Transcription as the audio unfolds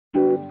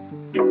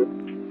Yo,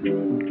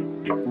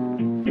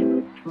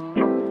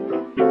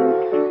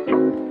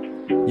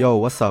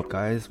 what's up,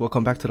 guys?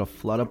 Welcome back to the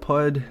Flutter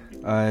Pod.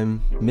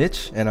 I'm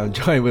Mitch, and I'm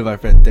joined with my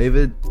friend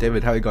David.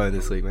 David, how are you going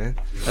this week, man?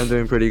 I'm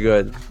doing pretty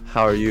good.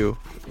 How are you?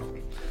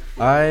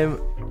 I'm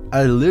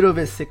a little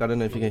bit sick. I don't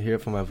know if you can hear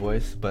it from my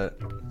voice,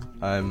 but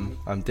I'm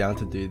down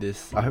to do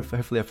this.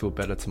 Hopefully I feel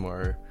better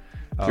tomorrow.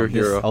 Your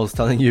hero. I was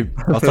telling you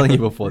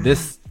before.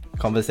 This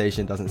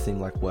conversation doesn't seem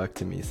like work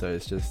to me, so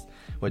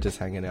we're just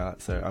hanging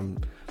out. So I'm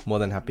more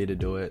than happy to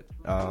do it.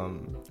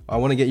 I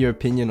want to get your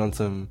opinion on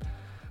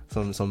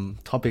some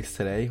topics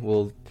today.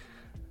 We'll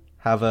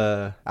have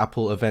a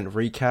Apple event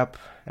recap.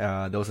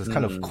 There was this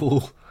kind of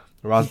cool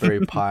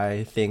Raspberry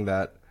Pi thing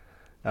that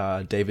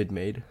David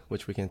made,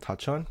 which we can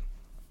touch on,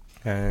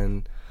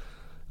 and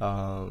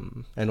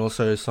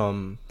also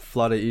some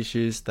Flutter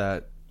issues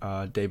that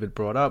David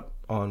brought up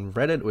on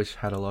Reddit, which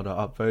had a lot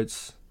of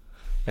upvotes,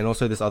 and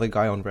also this other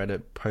guy on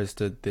Reddit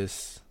posted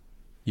this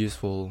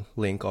useful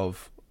link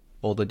of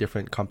all the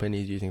different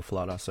companies using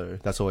Flutter. So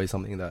that's always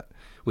something that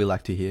we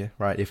like to hear,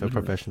 right? If a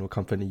professional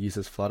company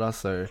uses Flutter.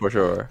 So for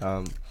sure,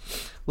 a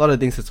lot of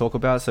things to talk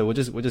about. So we'll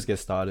just get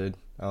started.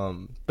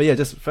 But yeah,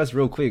 just first,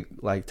 real quick,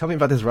 like, tell me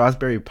about this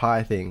Raspberry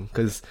Pi thing,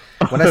 because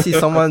when I see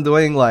someone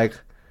doing, like,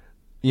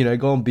 you know,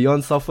 going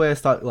beyond software,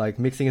 start like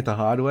mixing it to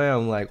hardware,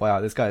 I'm like, wow,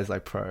 this guy is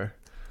like pro.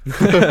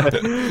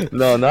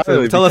 No, not So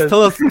really. tell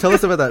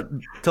us about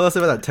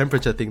that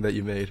temperature thing that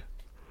you made.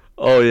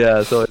 Oh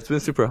yeah, so it's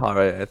been super hot,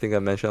 right? I think I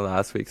mentioned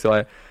last week. So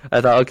I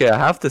thought, okay, I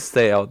have to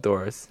stay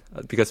outdoors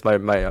because my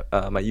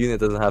unit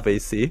doesn't have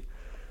AC.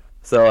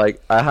 So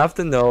like I have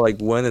to know, like,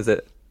 when is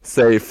it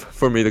safe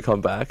for me to come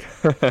back.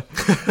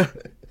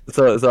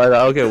 So I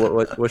thought, okay,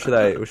 what should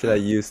I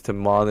use to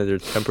monitor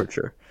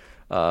temperature?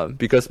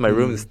 Because my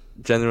room is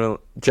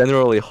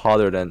generally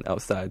hotter than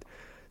outside.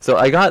 So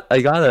I got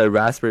a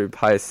Raspberry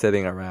Pi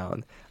sitting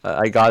around.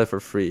 I got it for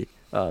free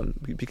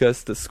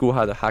because the school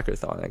had a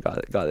hackathon. I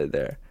got it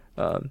there.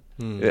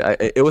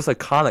 It was a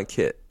Kana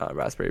kit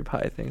Raspberry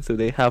Pi thing, so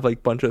they have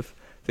like bunch of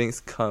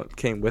things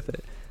came with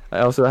it.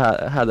 I also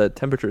had a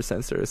temperature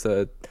sensor,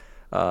 so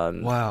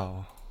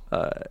Wow.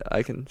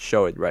 I can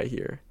show it right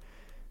here.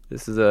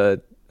 This is I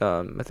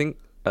think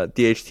a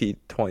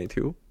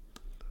DHT22.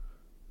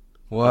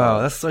 Wow,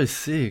 that's so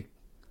sick.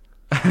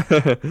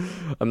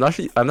 I'm not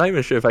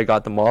even sure if I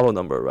got the model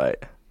number right.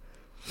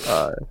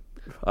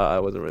 I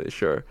wasn't really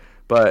sure.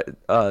 But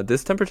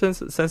this temperature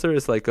sensor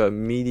is like a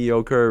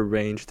mediocre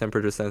range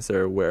temperature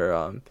sensor where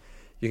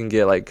you can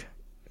get, like,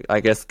 I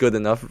guess, good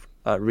enough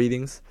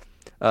readings.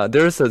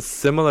 There's a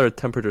similar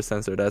temperature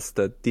sensor, that's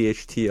the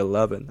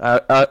DHT11.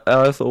 I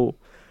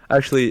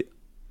actually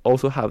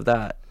also have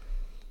that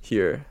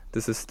here.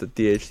 This is the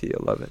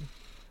DHT11.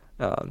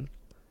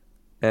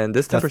 And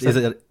this temperature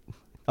sensor...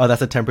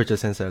 that's a temperature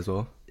sensor as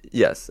well?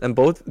 Yes, and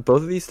both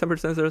of these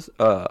temperature sensors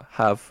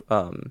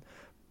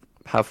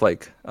have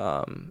like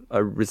a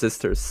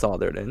resistor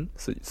soldered in,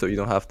 so you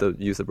don't have to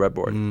use a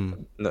breadboard.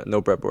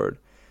 No breadboard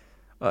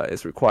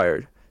is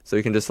required. So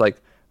you can just like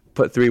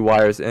put 3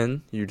 wires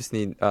in. You just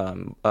need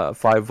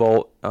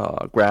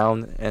 5-volt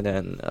ground, and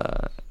then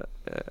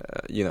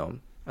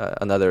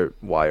another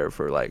wire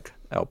for like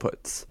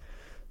outputs.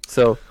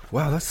 So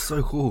wow, that's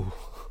so cool.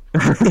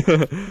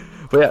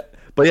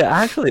 But yeah,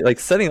 actually, like,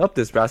 setting up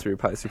this Raspberry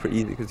Pi is super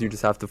easy because you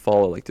just have to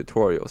follow like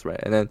tutorials, right?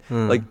 And then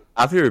like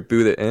after you're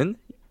booted in,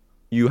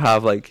 you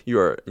have like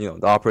the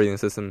operating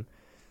system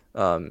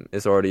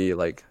is already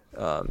like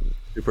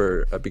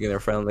super beginner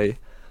friendly.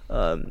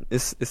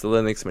 It's a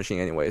Linux machine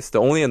anyways.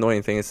 The only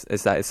annoying thing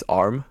is that it's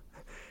ARM,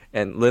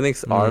 and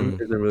Linux ARM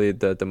isn't really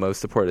the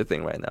most supported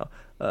thing right now.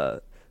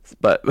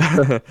 But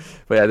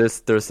yeah,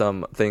 there's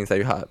some things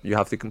that you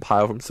have to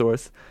compile from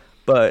source.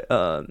 But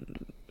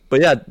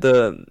yeah,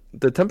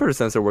 the temperature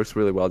sensor works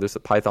really well. There's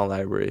a Python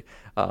library,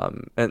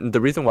 and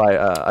the reason why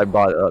I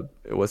brought it up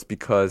was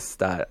because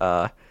that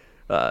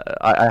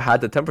I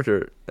had the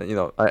temperature.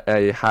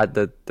 I had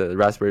the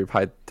Raspberry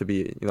Pi to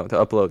be to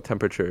upload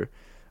temperature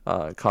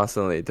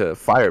constantly to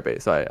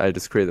Firebase. So I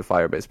just created a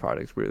Firebase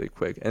product really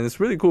quick, and it's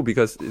really cool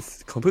because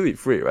it's completely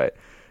free, right?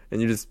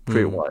 And you just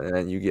create one, and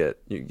then you get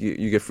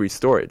free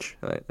storage,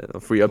 right?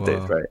 Free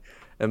updates, right?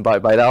 And by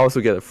that, I also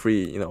get a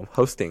free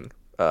hosting.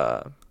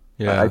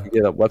 I could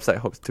get a website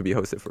host to be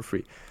hosted for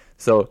free.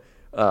 So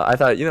I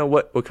thought,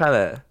 what kind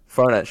of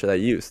front end should I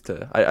use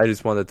I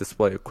just want to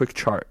display a quick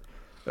chart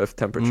of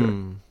temperature.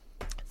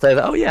 So I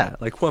thought, oh yeah,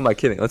 like, who am I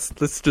kidding? Let's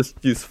just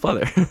use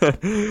Flutter.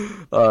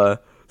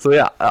 So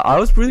yeah, I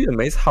was really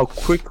amazed how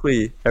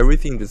quickly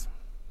everything just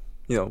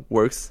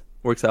works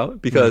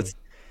out, because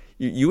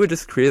you would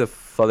just create a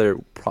Flutter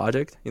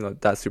project,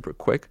 that's super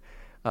quick.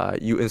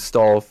 You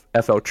install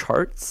FL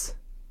charts,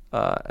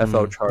 or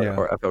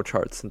FL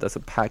charts, and that's a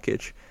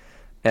package.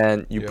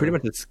 And you pretty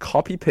much just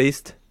copy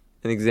paste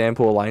an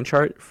example line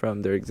chart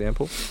from their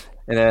example,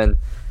 and then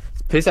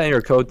paste that in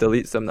your code,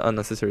 delete some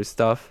unnecessary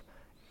stuff,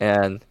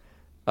 and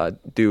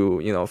do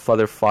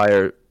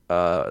Flutterfire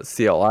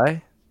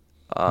CLI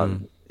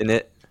in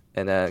it,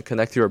 and then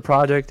connect to your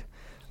project,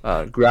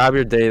 grab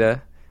your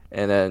data,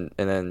 and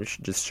then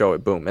just show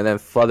it, boom, and then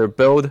Flutter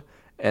build,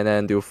 and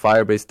then do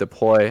Firebase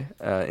deploy,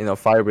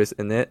 Firebase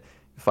init,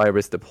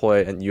 Firebase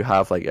deploy, and you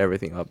have like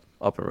everything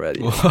up and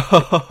ready.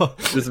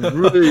 Just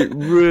really,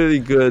 really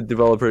good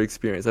developer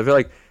experience. I feel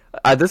like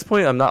at this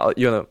point, we're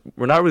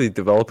not really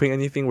developing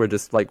anything. We're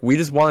just like, we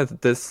just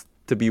wanted this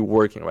to be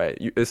working, right?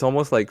 It's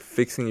almost like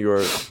fixing your,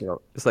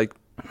 it's like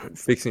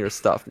fixing your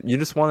stuff. You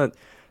just want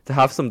to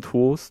have some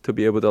tools to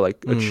be able to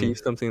like achieve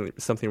something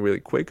really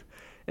quick.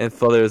 And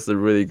Flutter is a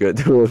really good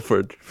tool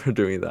for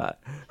doing that.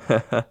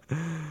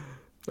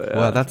 But,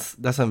 wow,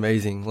 that's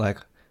amazing. Like,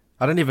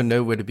 I don't even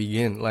know where to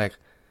begin. Like,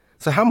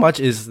 so how much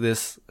is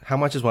this? How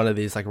much is one of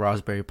these like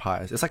Raspberry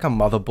Pis? It's like a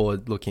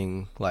motherboard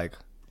looking like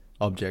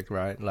object,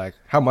 right? Like,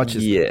 how much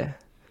is it?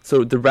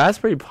 So the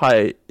Raspberry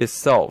Pi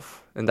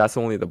itself, and that's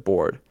only the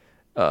board.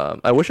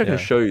 I wish I could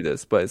show you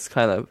this, but it's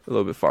kind of a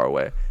little bit far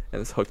away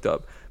and it's hooked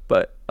up.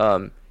 But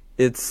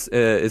it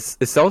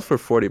sells for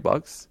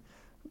 $40,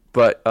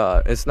 but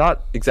it's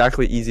not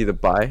exactly easy to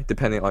buy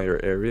depending on your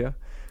area.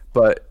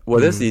 But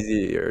what is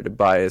easier to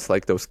buy is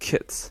like those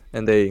kits,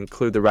 and they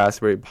include the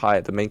Raspberry Pi,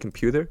 the main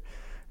computer,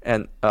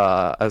 and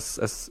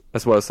as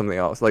well as something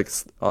else like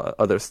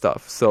other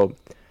stuff. So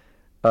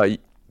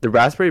the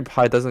Raspberry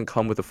Pi doesn't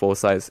come with a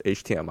full-size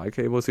HDMI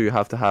cable, so you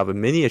have to have a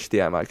mini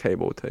HDMI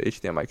cable to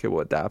HDMI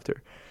cable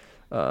adapter.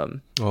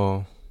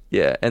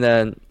 Yeah, and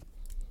then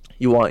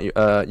you want you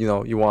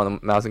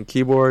want a mouse and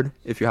keyboard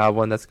if you have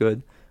one, that's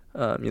good.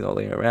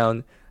 Laying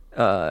around,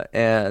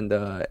 and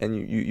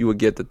you would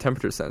get the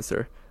temperature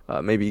sensor.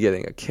 Maybe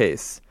getting a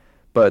case,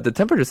 but the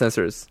temperature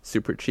sensor is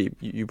super cheap.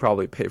 You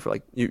probably pay for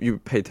like you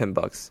pay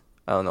 $10.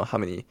 I don't know how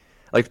many,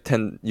 like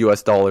 $10.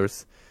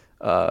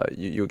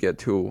 You get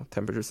 2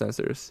 temperature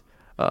sensors.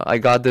 I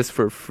got this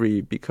for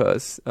free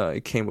because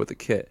it came with a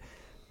kit.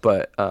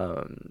 But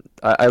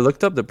I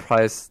looked up the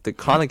price. The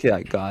Kona kit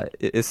I got,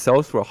 it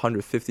sells for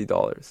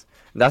 $150.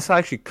 And that's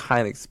actually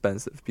kind of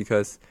expensive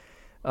because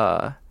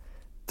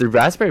the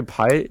Raspberry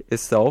Pi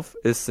itself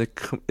is a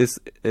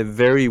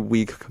very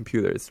weak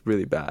computer. It's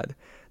really bad.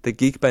 The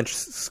Geekbench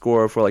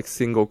score for like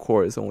single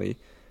core is only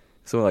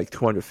like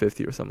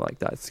 250 or something like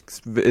that.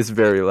 It's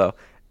very low.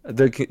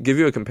 To give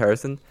you a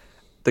comparison,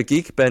 the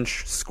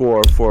Geekbench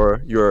score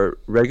for your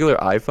regular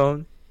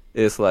iPhone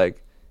is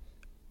like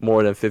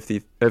more than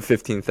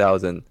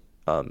 15,000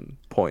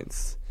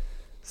 points.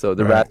 So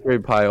the Raspberry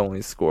Pi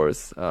only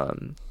scores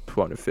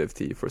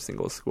 250 for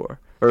single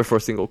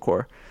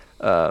core.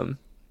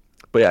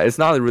 But yeah, it's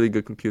not a really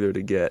good computer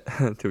to get,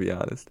 to be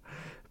honest.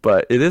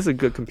 But it is a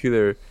good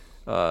computer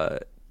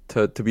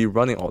to be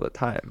running all the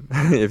time.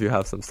 If you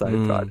have some side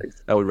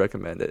projects, I would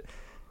recommend it.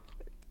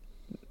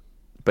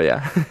 But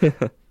yeah.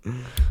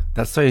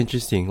 That's so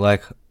interesting.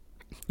 Like,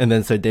 and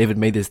then so David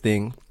made this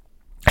thing,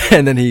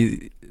 and then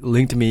he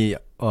linked me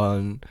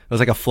on, it was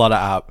like a Flutter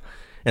app,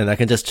 and I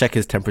can just check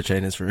his temperature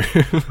in his room.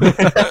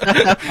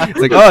 It's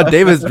like, oh,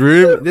 David's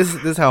room, this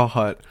is how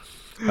hot.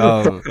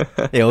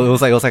 It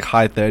was like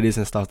high 30s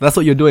and stuff. That's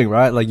what you're doing,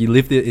 right? Like, you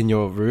lived it in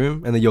your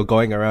room, and then you're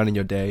going around in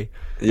your day.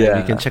 Yeah,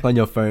 you can check on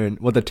your phone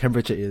what the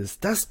temperature is.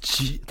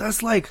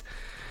 That's like,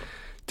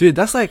 dude,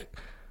 that's like,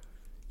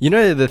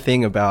 the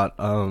thing about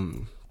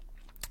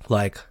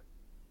like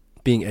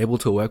being able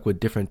to work with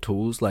different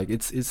tools. Like,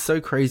 it's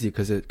so crazy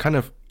because it kind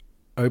of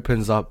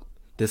opens up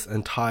this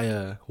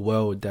entire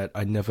world that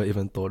I never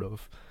even thought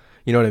of.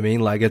 You know what I mean?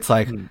 Like, it's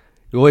like you're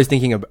always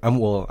thinking about. I'm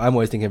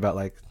always thinking about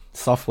like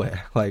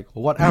software, like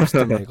what apps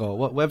to make or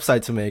what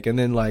website to make, and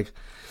then like,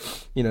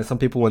 some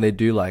people when they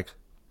do like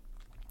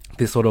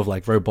this sort of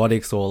like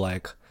robotics, or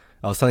like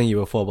I was telling you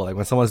before, but like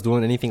when someone's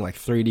doing anything like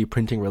 3D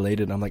printing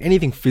related, I'm like,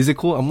 anything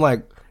physical, I'm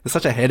like, it's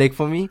such a headache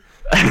for me.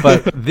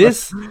 But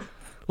this,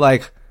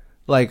 like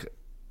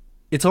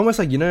it's almost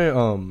like,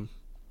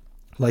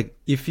 like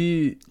if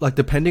you like,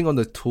 depending on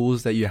the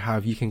tools that you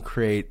have, you can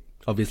create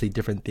obviously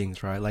different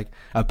things, right? Like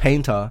a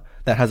painter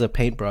that has a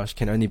paintbrush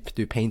can only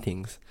do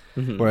paintings.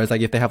 Whereas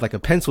like if they have like a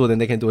pencil, then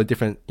they can do a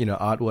different,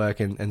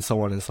 artwork and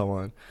so on and so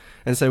on.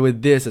 And so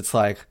with this, it's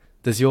like,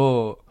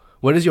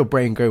 where does your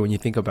brain go when you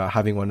think about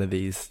having one of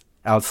these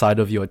outside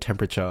of your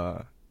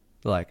temperature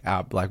like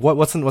app? Like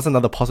what's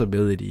another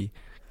possibility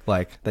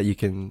like that you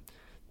can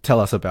tell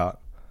us about?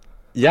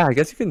 Yeah, I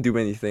guess you can do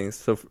many things.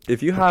 So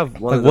if you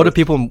have one, like, what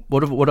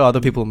do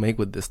other people make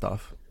with this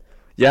stuff?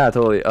 Yeah,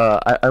 totally.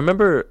 I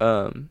remember,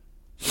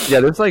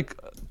 there's like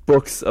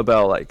books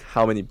about like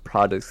how many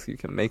projects you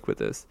can make with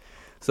this.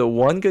 So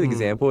one good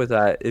example is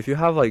that if you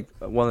have like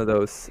one of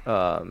those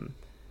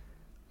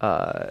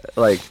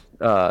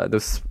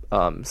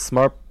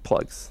smart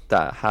plugs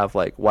that have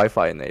like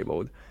Wi-Fi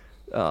enabled,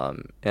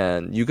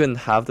 and you can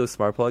have those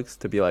smart plugs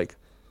to be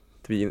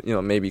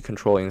maybe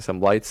controlling some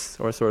lights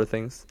or sort of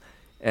things,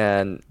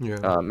 and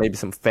maybe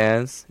some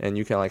fans, and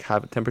you can like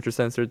have a temperature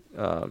sensor,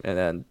 and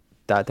then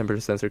that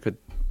temperature sensor could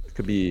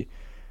be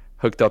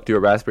hooked up to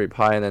your Raspberry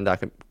Pi, and then that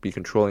could be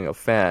controlling a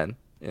fan,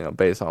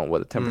 based on what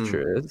the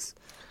temperature is.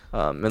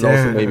 And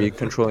also maybe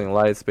controlling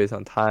lights based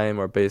on time,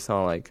 or based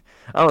on like,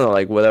 I don't know,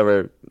 like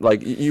whatever.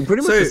 Like you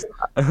pretty much just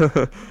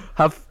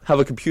have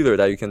a computer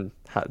that you can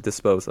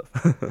dispose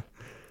of.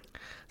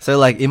 So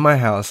like in my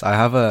house, I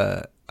have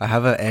a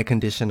air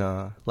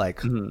conditioner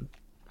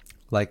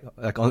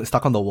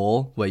stuck on the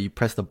wall where you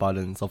press the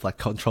buttons of like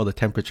control the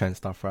temperature and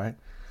stuff, right?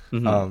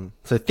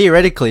 So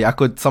theoretically, I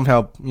could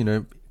somehow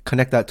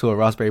connect that to a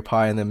Raspberry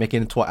Pi and then make it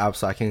into an app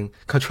so I can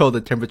control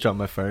the temperature on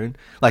my phone,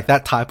 like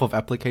that type of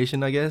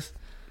application, I guess.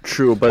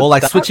 True, but or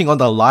like switching on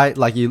the light,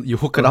 like you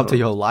hook it up to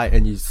your light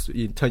and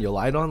you turn your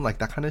light on, like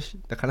that kind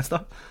of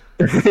stuff.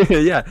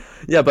 yeah,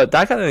 but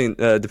that kind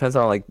of depends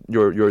on like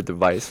your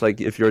device.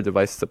 Like if your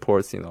device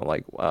supports,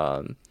 like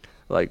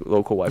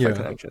local Wi-Fi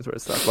connections or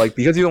stuff. Like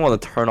because you don't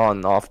want to turn on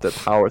and off the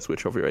power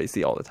switch of your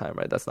AC all the time,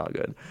 right? That's not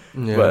good.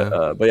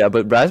 Yeah.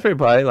 But Raspberry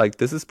Pi, like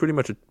this is pretty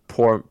much a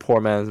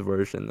poor man's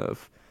version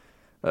of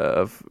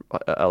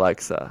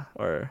Alexa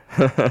or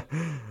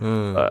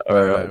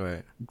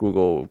right.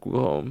 Google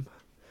Home.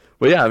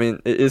 But yeah, I mean,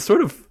 it's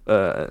sort of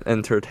an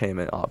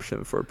entertainment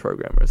option for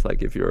programmers.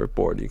 Like if you're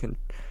bored, you can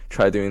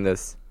try doing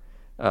this.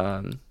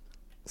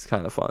 It's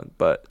kind of fun,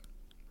 but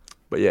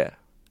yeah.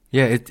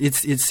 Yeah,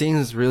 it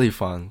seems really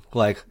fun.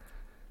 Like,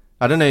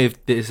 I don't know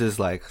if this is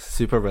like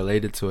super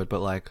related to it,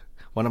 but like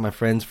one of my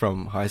friends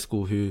from high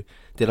school who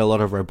did a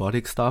lot of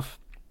robotic stuff,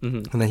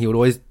 and then he would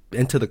always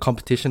enter the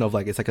competition of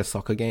like it's like a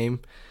soccer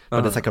game,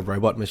 but it's like a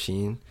robot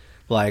machine.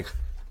 Like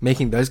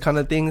making those kind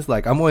of things.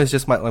 Like I'm always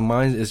just my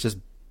mind is just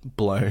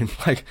blown.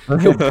 Like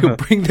he'll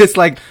bring this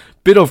like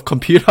bit of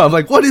computer. I'm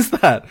like, what is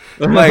that?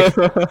 Like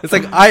it's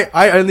like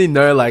I only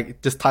know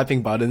like just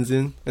typing buttons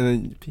in, and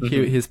then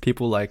here's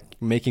people like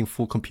making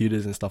full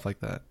computers and stuff like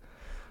that.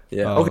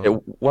 Yeah. Okay.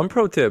 One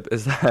pro tip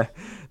is that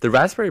the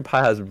Raspberry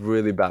Pi has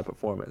really bad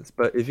performance,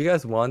 but if you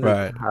guys want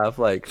to have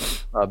like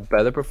a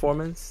better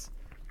performance,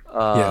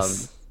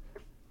 yes,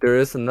 there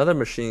is another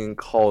machine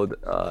called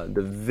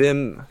the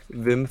Vim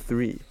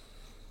 3.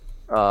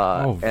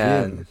 Vim.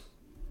 And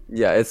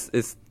yeah,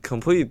 it's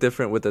completely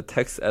different with the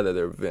text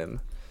editor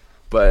Vim,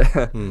 but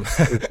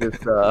it's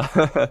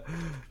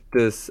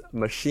this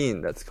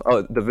machine that's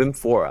the Vim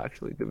 4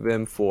 actually, the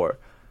Vim 4.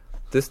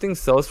 This thing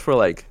sells for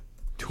like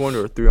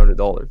 $200 or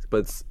 $300,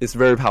 but it's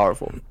very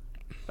powerful.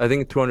 I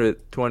think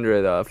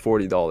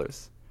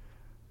 $240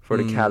 for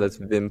the Catalyst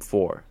Vim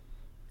 4,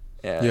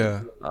 and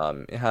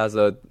it has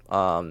a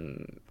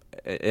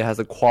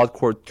quad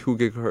core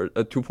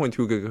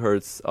 2.2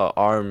 gigahertz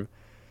ARM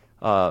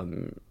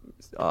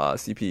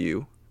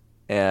CPU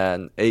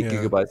and 8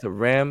 gigabytes of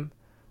RAM,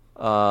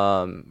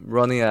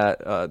 running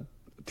at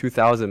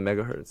 2000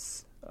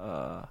 megahertz.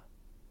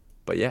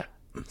 But yeah,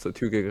 so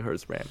 2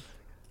 gigahertz RAM,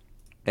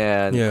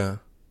 and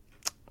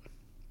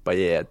but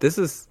yeah, this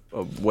is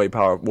a way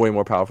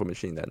more powerful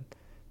machine than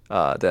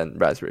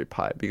Raspberry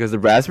Pi, because the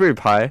Raspberry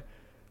Pi,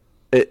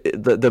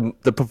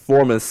 the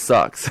performance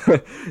sucks.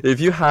 If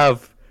you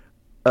have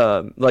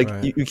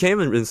you can't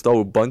even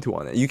install Ubuntu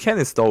on it. You can't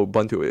install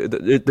Ubuntu.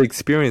 The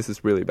experience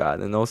is really bad,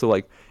 and also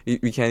like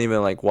you can't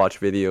even like watch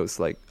videos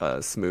like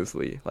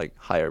smoothly, like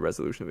higher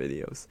resolution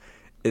videos.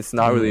 It's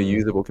not really a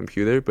usable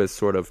computer, but it's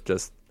sort of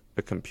just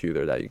a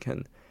computer that you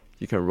can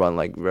run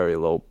like very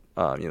low,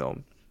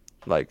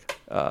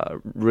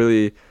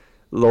 really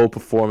low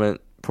performance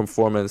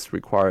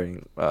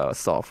requiring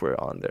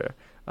software on there.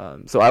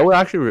 So I would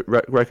actually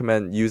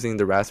recommend using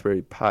the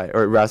Raspberry Pi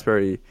or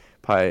Raspberry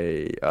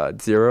Pi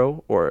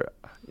Zero, or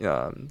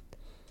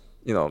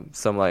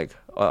some like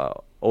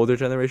older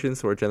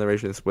generations or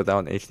generations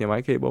without an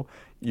HDMI cable.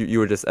 You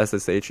would just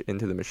SSH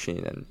into the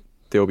machine, and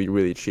they'll be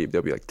really cheap.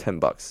 They'll be like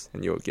 $10,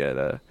 and you'll get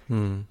a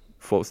you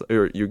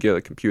get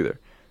a computer.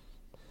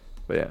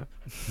 But yeah.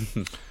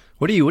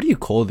 What do you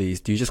call these?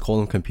 Do you just call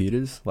them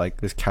computers? Like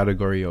this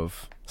category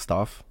of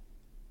stuff?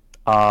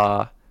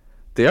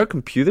 They are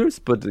computers,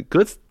 but the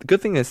good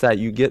thing is that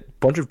you get a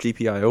bunch of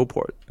GPIO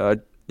port.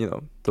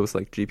 Those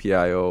like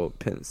GPIO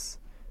pins,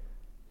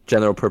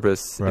 general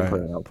purpose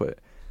input and output.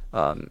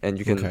 And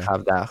you can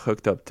have that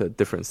hooked up to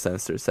different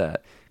sensors,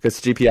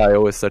 because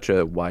GPIO is such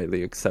a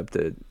widely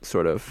accepted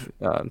sort of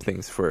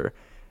things for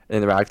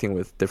interacting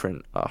with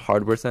different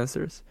hardware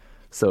sensors.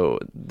 So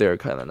they're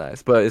kind of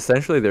nice, but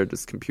essentially they're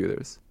just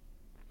computers.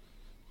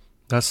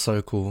 That's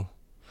so cool.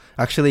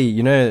 Actually,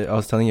 I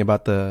was telling you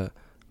about the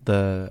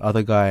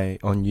other guy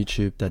on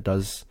YouTube that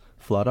does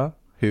Flutter,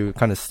 who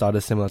kind of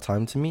started similar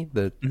time to me.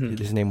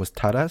 His name was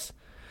Taras.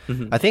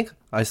 I think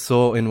I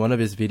saw in one of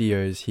his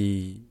videos,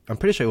 I'm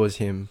pretty sure it was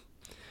him,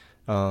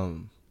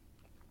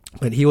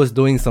 but he was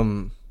doing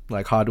some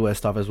like hardware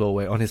stuff as well,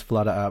 where on his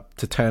Flutter app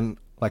to turn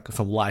like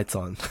some lights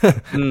on,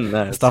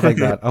 nice. stuff like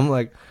that. I'm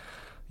like,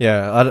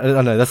 yeah, I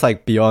don't know, that's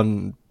like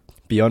beyond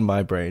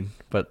my brain,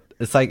 but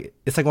it's like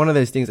one of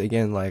those things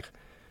again. Like,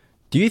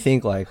 do you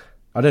think, like,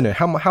 I don't know,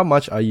 how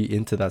much are you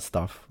into that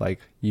stuff? Like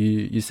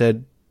you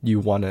said you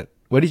won it.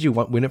 Where did you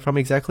win it from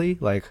exactly?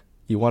 Like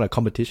you won a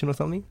competition or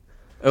something?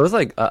 It was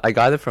like I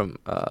got it from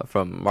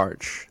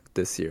March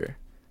this year.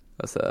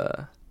 That's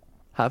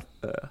half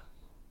a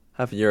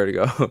year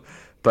ago.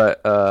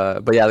 but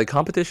yeah, the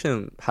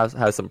competition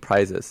has some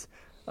prizes.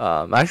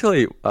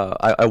 Actually,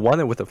 I won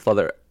it with a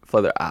Flutter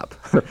app,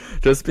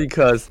 just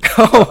because.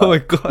 Oh my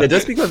god! Yeah,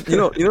 just because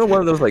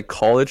one of those like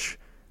college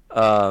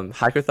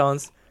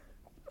hackathons,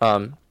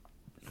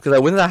 because I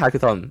went to that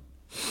hackathon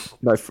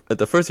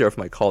the first year of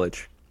my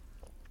college,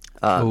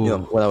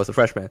 when I was a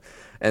freshman,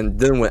 and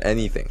didn't win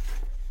anything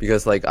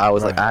because like I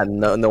was like I had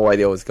no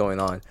idea what was going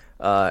on.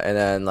 And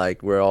then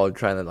like we're all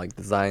trying to like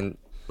design,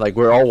 like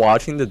we're all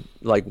watching the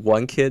like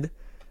one kid,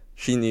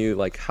 she knew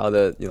like how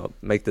to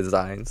make the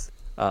designs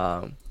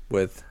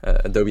with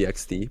Adobe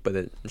XD,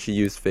 but she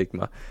used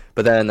Figma.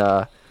 But then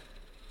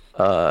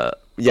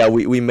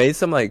we made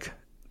some like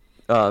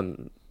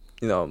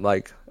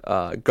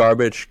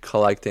garbage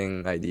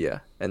collecting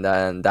idea, and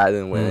then that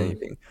didn't win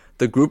anything.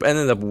 The group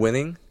ended up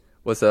winning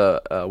was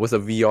a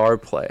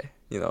VR play.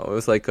 It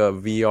was like a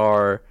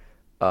VR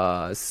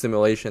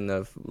simulation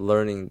of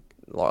learning,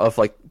 of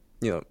like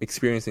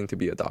experiencing to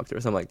be a doctor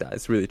or something like that.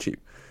 It's really cheap.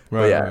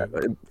 Right.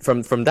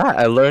 From that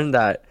I learned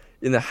that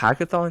in a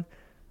hackathon,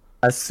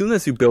 as soon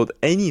as you build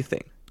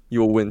anything, you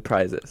will win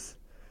prizes.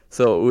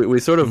 So we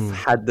sort of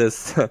had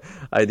this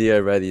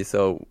idea ready.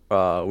 So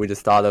we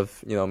just thought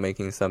of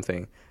making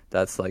something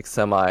that's like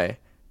semi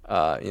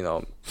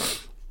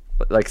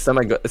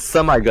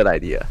good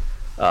idea,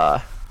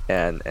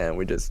 and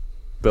we just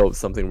built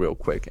something real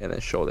quick and then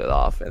showed it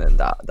off, and then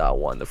that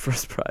won the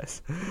first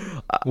prize.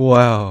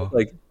 Wow!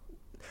 Like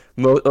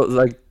there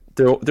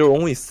were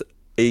only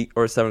 8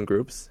 or 7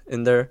 groups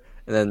in there,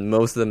 and then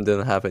most of them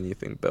didn't have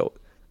anything built.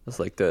 It's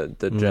like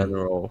the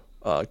general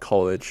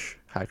college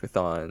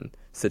hackathon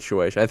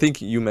situation. I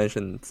think you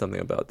mentioned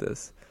something about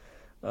this,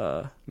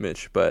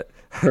 Mitch, but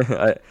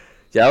I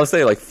would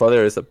say like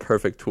Flutter is a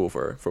perfect tool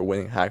for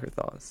winning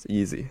hackathons.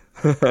 Easy.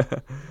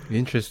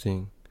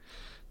 Interesting.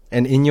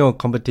 And in your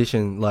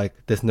competition, like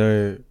there's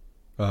no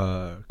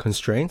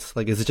constraints?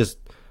 Like is it just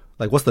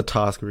like what's the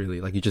task really?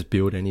 Like you just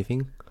build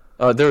anything?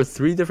 There are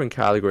 3 different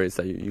categories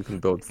that you can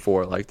build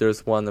for. Like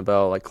there's one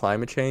about like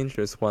climate change.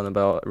 There's one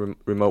about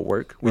remote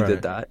work. We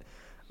did that.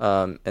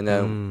 And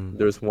then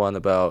there's one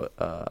about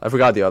I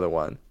forgot the other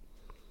one.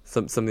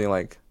 Something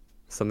like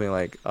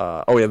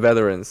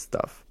veteran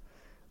stuff,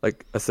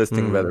 like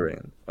assisting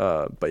veteran.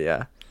 But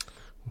yeah.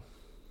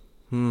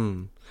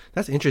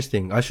 That's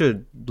interesting. I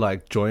should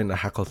like join a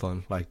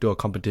hackathon, like do a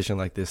competition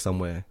like this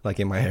somewhere, like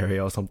in my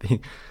area or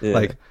something. Yeah.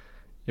 Like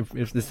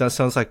if this, that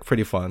sounds like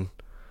pretty fun.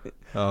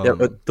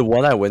 But the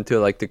one I went to,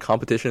 like the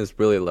competition is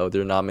really low.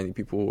 There are not many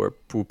people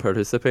who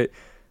participate.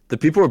 The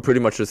people were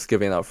pretty much just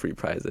giving out free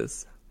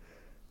prizes.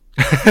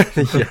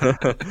 They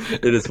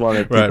just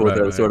wanted people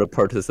to sort of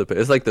participate.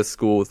 It's like the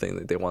school thing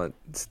that they want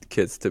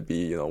kids to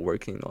be,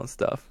 working on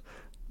stuff.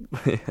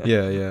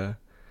 Yeah.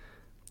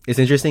 It's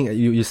interesting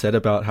you said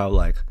about how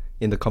like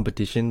in the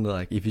competition,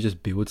 like if you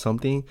just build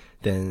something,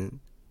 then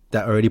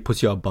that already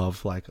puts you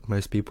above like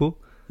most people.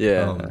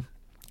 Yeah.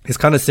 It's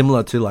kind of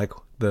similar to like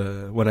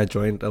when I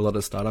joined a lot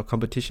of startup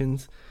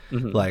competitions,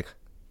 like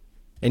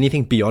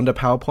anything beyond a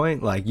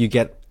PowerPoint, like you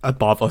get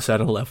above a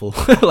certain level,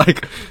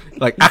 like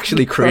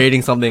actually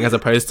creating something as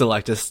opposed to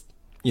like just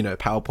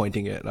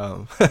PowerPointing it.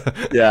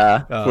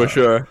 For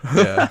sure.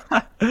 Yeah.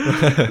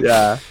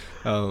 Yeah.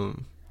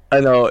 I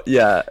know.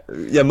 Yeah.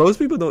 Most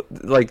people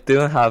don't like. They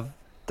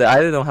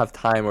either don't have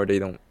time or they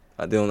don't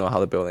know how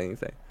to build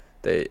anything.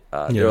 They're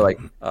like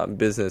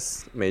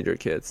business major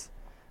kids.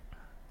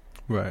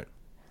 Right.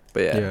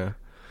 But yeah.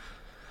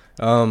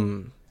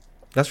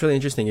 That's really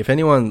interesting. If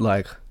anyone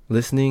like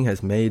listening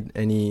has made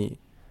anything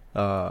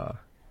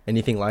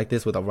like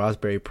this with a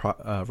Raspberry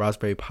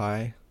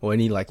Pi or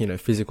any like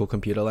physical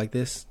computer like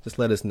this, just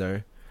let us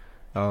know,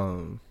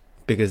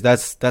 because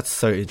that's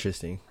so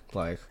interesting.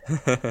 Like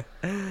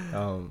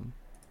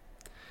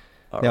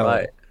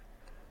Alright.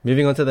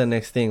 Moving on to the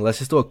next thing, let's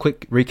just do a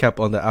quick recap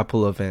on the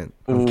Apple event.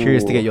 I'm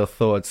curious to get your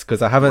thoughts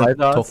because I haven't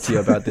talked to you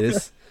about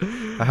this.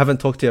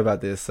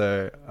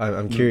 So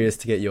I'm curious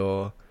to get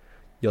your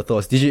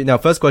thoughts. Now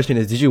first question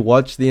is, did you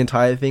watch the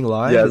entire thing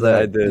live? Yes,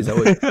 I did. Is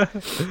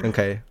that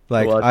okay.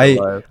 Like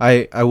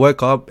I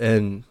woke up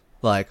and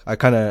like I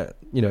kind of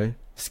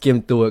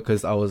skimmed through it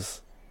because I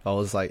was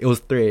like, it was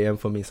 3 a.m.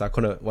 for me, so I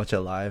couldn't watch it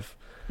live.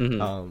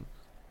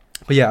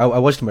 But yeah, I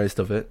watched most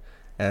of it,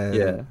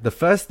 and the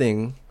first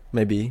thing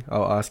maybe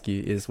I'll ask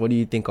you is, what do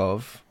you think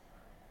of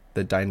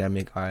the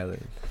dynamic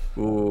island?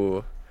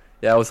 Ooh,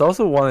 yeah, I was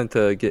also wanting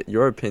to get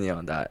your opinion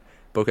on that.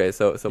 Okay,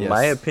 so yes.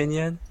 My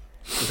opinion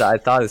is that I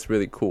thought it's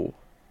really cool.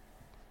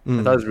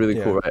 I thought it's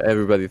really cool, right?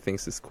 Everybody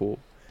thinks it's cool,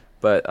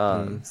 but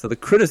so the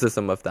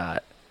criticism of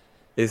that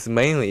is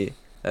mainly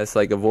that's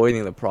like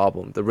avoiding the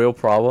problem. The real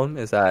problem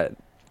is that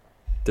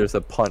there's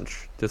a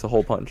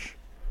hole punch,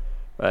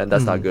 right? And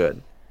that's not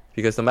good,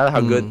 because no matter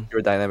how good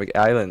your dynamic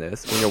island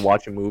is, when you're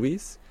watching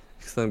movies,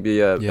 it's gonna be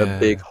a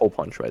big hole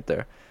punch right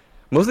there.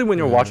 Mostly when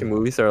you're watching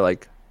movies that are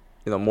like,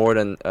 more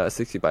than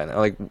 60 by 9,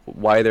 like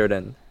wider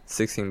than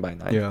 16 by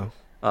 9. Yeah.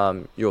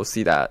 You'll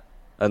see that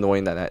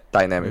annoying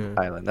dynamic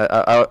island.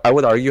 I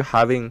would argue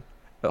having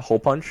a hole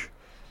punch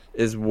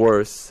is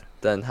worse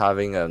than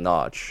having a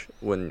notch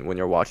when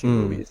you're watching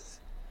movies.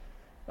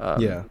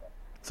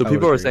 So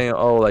people are saying,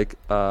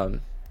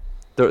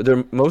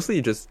 they're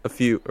mostly just a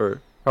few or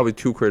probably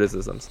 2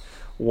 criticisms.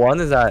 One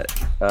is that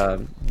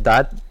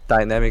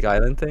dynamic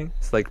island thing,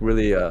 it's like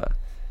really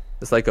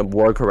it's like a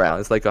workaround.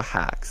 It's like a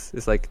hacks.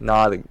 It's like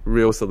not a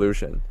real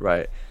solution,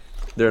 right?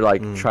 They're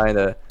like trying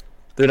to,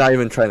 they're not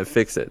even trying to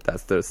fix it.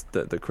 That's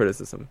the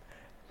criticism.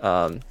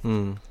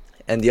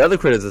 And the other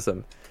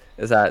criticism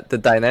is that the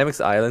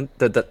dynamics island,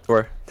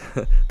 or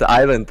the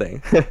island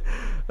thing,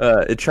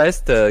 it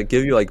tries to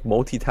give you like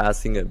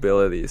multitasking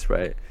abilities,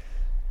 right?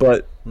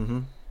 But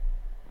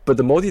but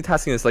the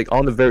multitasking is like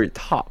on the very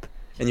top,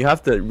 and you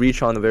have to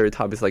reach on the very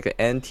top. It's like an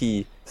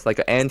anti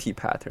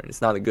pattern.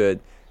 It's not a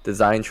good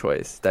design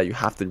choice that you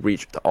have to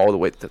reach all the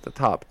way to the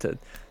top to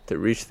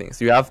reach things.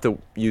 You have to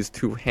use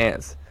two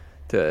hands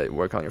to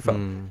work on your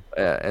phone,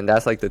 and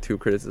that's like the two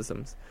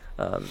criticisms.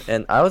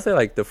 And I would say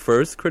like the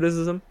first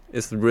criticism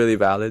is really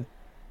valid.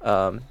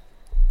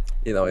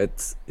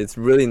 It's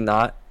really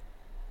not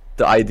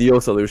the ideal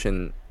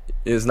solution.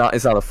 It's not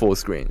a full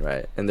screen,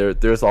 right? And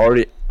there's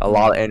already a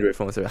lot of Android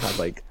phones that have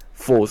like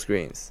full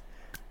screens,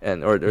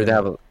 or they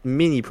have a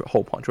mini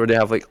hole punch, or they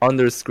have like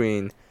under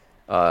screen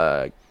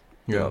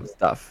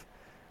stuff.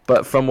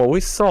 But from what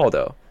we saw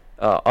though,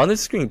 under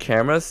screen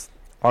cameras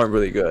aren't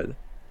really good.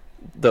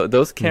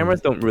 Those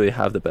cameras don't really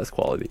have the best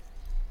quality.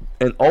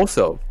 And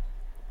also,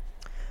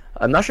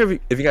 I'm not sure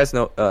if you guys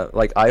know,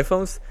 like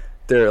iPhones,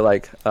 they're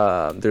like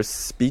their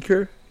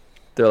speaker,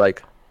 they're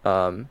like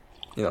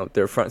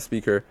their front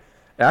speaker.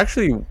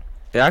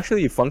 It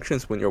actually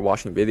functions when you're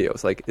watching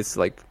videos. Like it's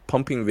like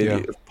pumping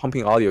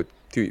pumping audio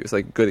to you. It's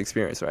like good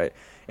experience, right?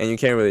 And you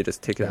can't really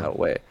just take that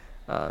away.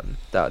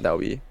 That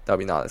would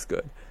be not as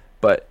good.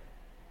 But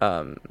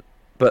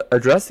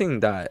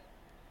addressing that,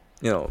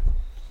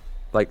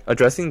 like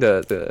addressing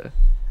the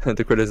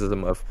the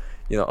criticism of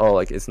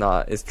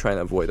it's trying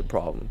to avoid the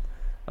problem.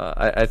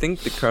 I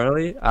think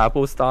currently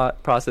Apple's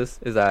thought process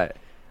is that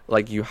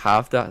like you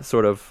have to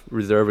sort of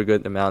reserve a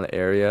good amount of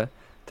area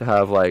to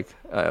have like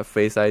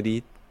Face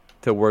ID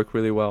to work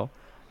really well,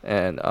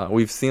 and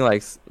we've seen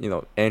like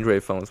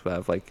Android phones will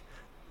have like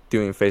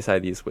doing Face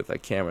IDs with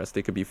like cameras.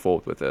 They could be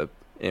folded with a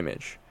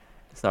image.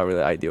 It's not really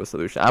an ideal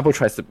solution. Apple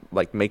tries to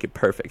like make it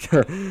perfect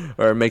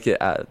or make it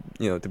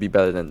to be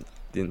better than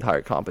the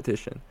entire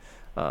competition.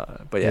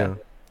 But yeah,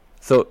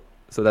 so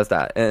that's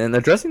that. And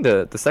addressing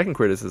the second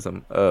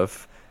criticism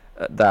of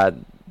that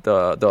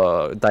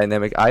the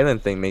dynamic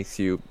island thing makes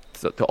you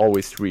to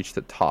always reach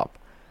the top.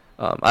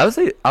 I would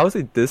say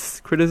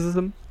this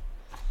criticism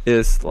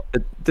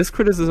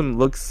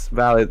looks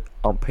valid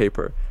on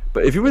paper,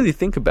 but if you really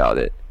think about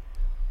it,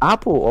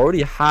 Apple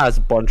already has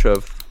a bunch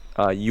of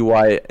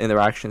UI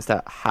interactions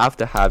that have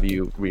to have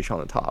you reach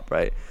on the top,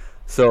 right?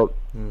 So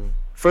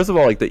first of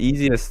all, like the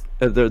easiest,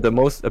 the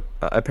most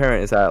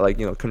apparent is that like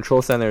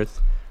control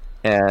centers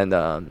and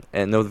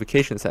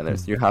notification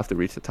centers, you have to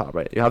reach the top,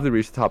 right? You have to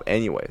reach the top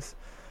anyways.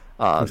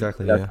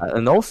 Exactly. Yeah.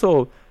 And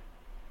also,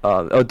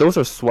 those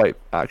are swipe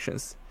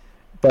actions.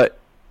 But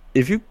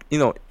if you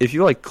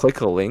like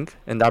click a link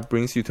and that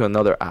brings you to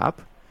another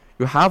app,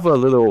 you have a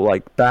little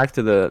like back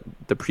to the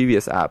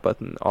previous app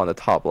button on the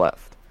top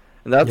left,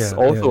 and that's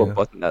also a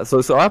button that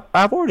so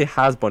app already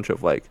has a bunch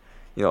of like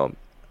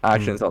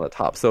actions on the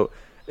top. So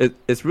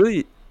it's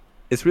really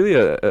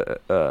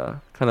a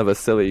kind of a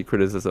silly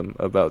criticism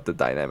about the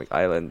dynamic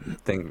island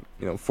thing,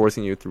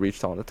 forcing you to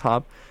reach on the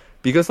top,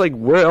 because like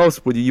where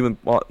else would you even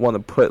want to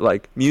put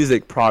like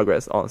music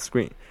progress on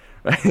screen?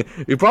 Right?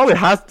 You probably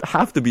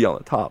have to be on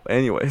the top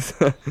anyways.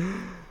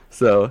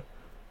 so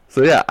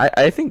yeah,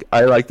 I think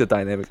I like the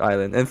dynamic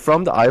island, and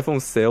from the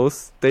iPhone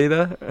sales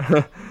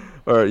data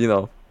or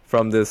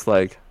from this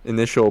like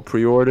initial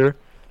pre-order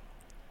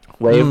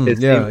wave, it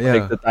seems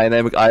like the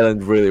dynamic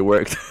island really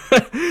worked.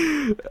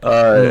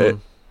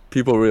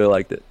 People really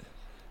liked it.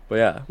 But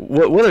yeah,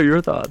 what are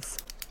your thoughts?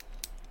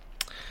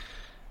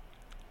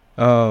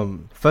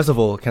 First of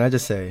all, can I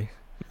just say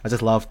I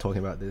just love talking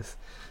about this.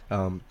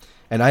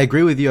 And I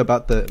agree with you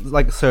about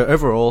so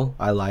overall,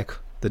 I like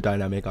the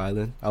dynamic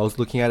island. I was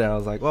looking at it and I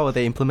was like, well,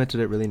 they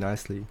implemented it really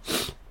nicely.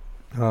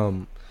 But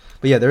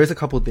yeah, there is a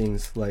couple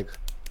things. Like,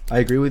 I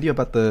agree with you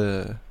about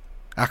the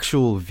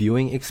actual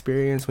viewing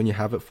experience when you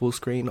have it full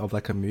screen of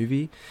like a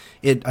movie.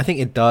 I think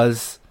it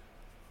does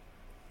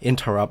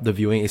interrupt the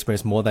viewing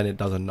experience more than it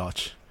does a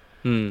notch.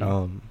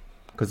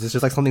 Because it's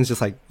just like something's just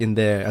like in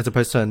there, as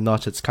opposed to a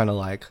notch. It's kind of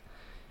like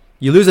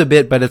you lose a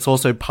bit, but it's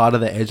also part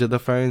of the edge of the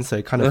phone, so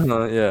it kind of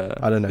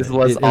I don't know. It's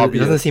less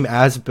obvious. It doesn't seem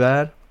as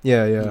bad.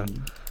 Yeah.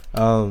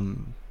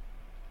 And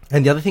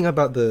the other thing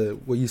about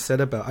what you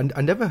said about,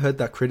 I never heard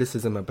that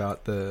criticism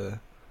about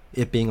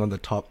it being on the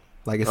top.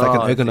 Like it's like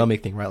an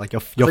ergonomic thing, right? Like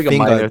your like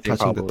finger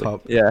touching the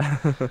top. Yeah.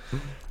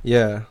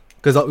 Yeah.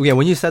 Because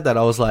when you said that,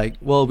 I was like,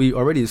 well, we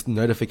already is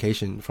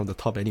notification from the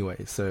top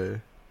anyway, so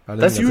I don't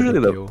that's think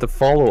usually the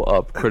follow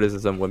up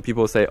criticism when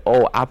people say,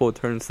 oh, Apple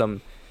turned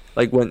some.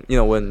 Like when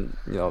people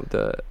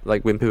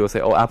say,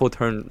 oh, Apple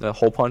turned a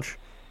hole punch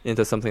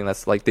into something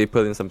that's like they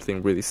put in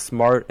something really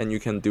smart and you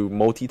can do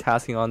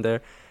multitasking on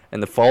there,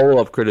 and the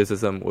follow-up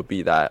criticism would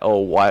be that, oh,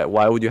 why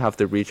would you have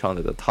to reach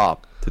onto the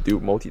top to do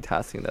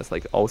multitasking? That's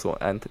like also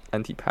an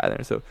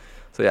anti-pattern. So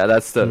yeah,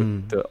 that's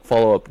the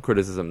follow-up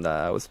criticism that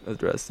I was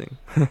addressing.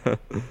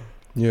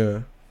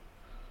 Yeah.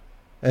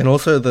 And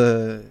also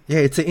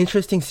it's an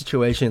interesting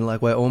situation.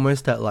 Like we're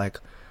almost at like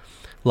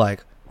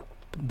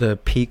the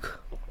peak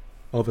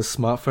of a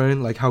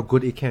smartphone, like how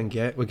good it can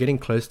get. We're getting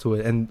close to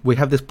it, and we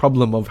have this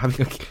problem of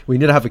having we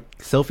need to have a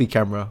selfie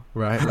camera,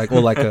 right? Like, or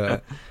like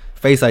a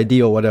Face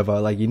ID or whatever.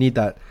 Like you need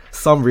that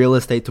some real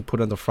estate to put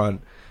on the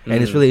front,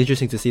 and it's really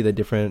interesting to see the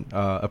different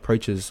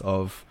approaches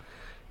of,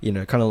 you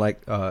know, kind of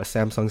like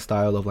Samsung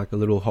style of like a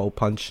little hole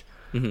punch.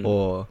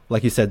 Or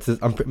like you said,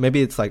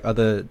 maybe it's like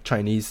other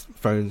Chinese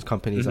phones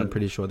companies. I'm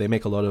pretty sure they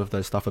make a lot of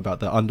the stuff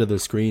about the under the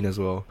screen as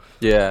well.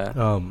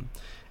 Yeah.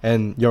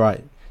 And you're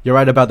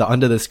right about the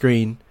under the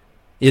screen.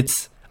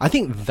 I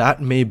think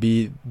that may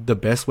be the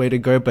best way to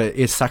go, but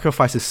it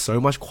sacrifices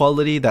so much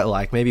quality that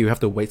like maybe we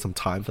have to wait some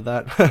time for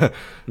that.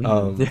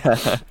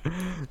 Yeah,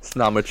 it's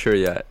not mature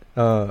yet.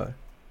 Now,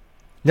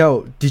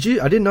 I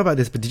didn't know about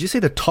this, but did you say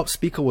the top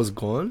speaker was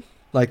gone?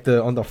 Like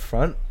on the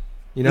front?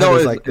 You know, No, there's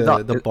it's like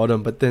not. the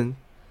bottom, but then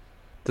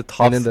The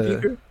top and then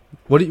speaker?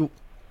 what do you?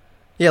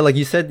 Yeah, like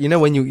you said, you know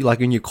when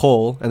you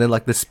call and then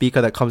like the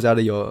speaker that comes out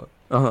of your.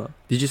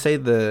 Did you say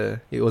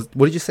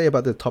what did you say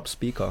about the top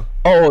speaker?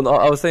 Oh no,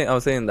 I was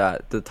saying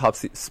that the top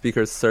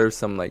speaker serves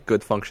some like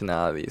good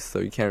functionalities, so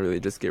you can't really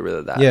just get rid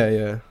of that.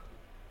 Yeah.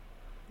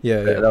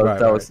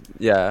 That was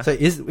yeah. So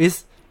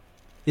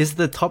is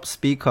the top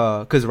speaker,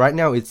 because right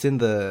now it's in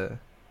the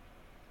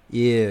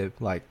ear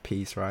like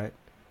piece, right?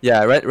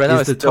 Yeah, right now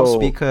is it's the top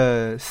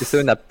speaker it's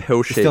still in that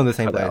pill shape. It's still in the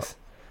same cutout. place.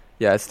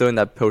 Yeah, it's still in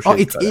that pill shape.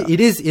 It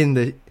is in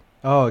the.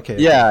 Oh, okay.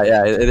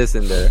 Yeah, it is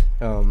in there.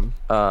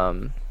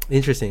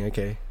 Interesting.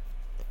 Okay.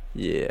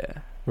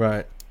 Yeah.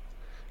 Right.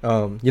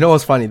 You know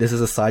what's funny? This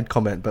is a side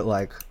comment, but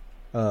like,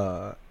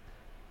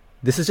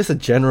 this is just a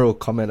general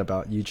comment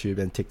about YouTube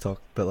and TikTok.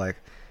 But like,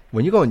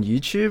 when you go on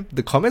YouTube,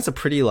 the comments are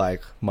pretty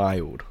like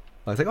mild.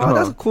 Like, it's like, oh,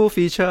 that's a cool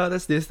feature.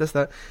 That's this, that's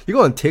that. You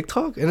go on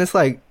TikTok, and it's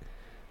like,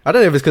 I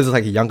don't know if it's because it's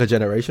like a younger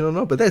generation or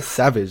not, but they're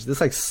savage.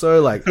 It's like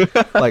so like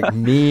like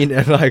mean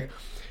and like.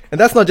 And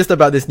that's not just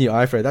about this new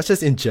iPhone. That's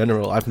just in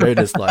general. I've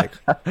noticed like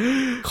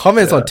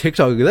comments on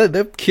TikTok.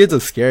 Their kids are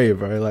scary,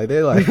 bro. Like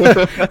they're like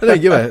they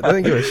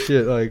don't give a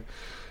shit. Like,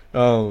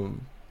 yeah,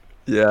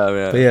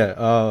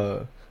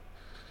 man.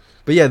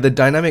 But yeah, the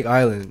dynamic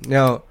island.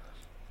 Now,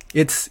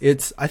 it's.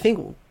 I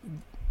think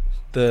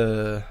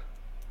I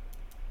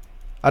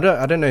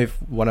don't know if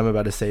what I'm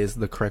about to say is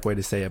the correct way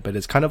to say it, but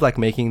it's kind of like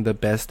making the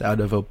best out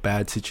of a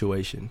bad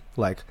situation.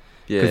 Like,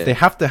 because they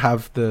have to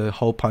have the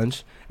hole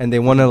punch, and they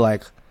want to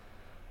like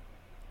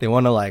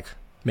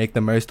make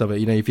the most of it.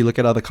 You know, if you look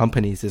at other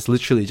companies, it's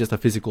literally just a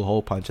physical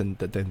hole punch and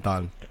then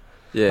done.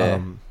 Yeah.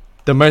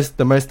 The most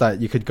that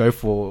you could go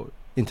for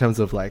in terms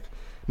of like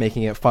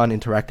making it fun,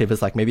 interactive,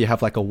 is like maybe you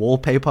have like a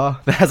wallpaper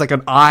that has like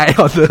an eye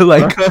on the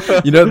like,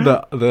 you know,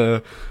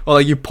 the or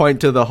like you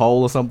point to the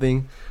hole or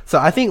something. So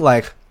I think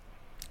like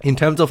in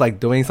terms of like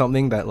doing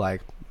something that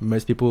like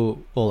most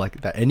people or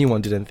like that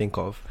anyone didn't think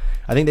of,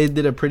 I think they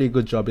did a pretty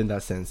good job in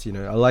that sense. You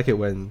know, I like it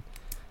when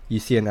you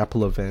see an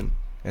Apple event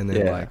and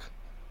then like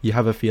you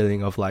have a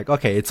feeling of like,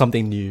 okay, it's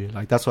something new.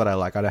 Like that's what I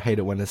like. I hate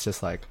it when it's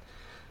just like,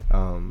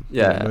 no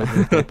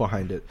thought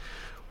behind it.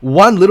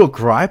 One little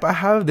gripe I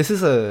have. This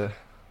is I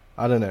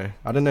don't know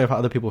if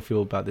other people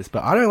feel about this,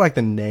 but I don't like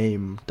the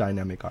name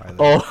Dynamic Island.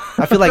 Oh,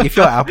 I feel like if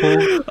you're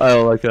Apple, I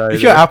don't like it either.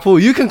 If you're Apple,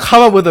 you can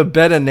come up with a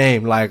better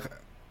name. Like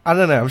I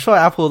don't know. I'm sure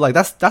Apple like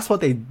that's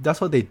what they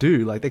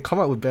do. Like they come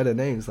up with better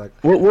names. Like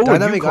what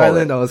Dynamic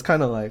Island, I was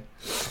kind of like,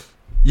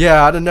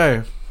 yeah, I don't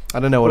know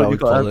what I would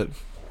call it.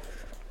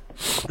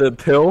 The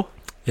pill?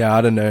 Yeah,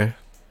 I don't know.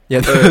 Yeah,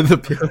 the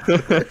pill.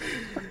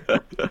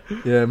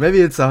 Yeah,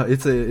 maybe it's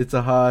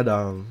a hard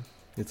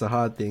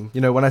thing. You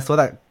know, when I saw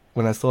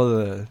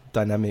the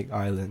Dynamic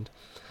Island,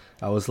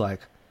 I was like,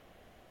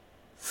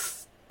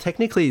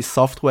 technically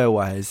software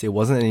wise, it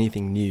wasn't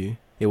anything new.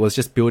 It was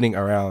just building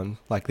around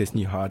like this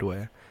new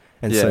hardware,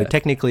 and so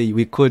technically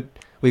we could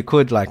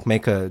like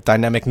make a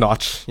dynamic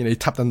notch. You know, you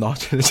tap the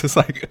notch and it's just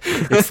like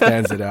it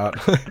stands it out.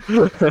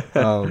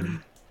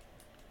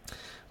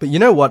 But you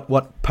know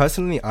what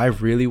personally I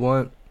really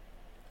want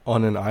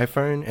on an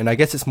iPhone, and I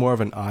guess it's more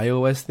of an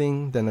iOS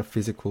thing than a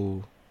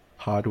physical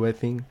hardware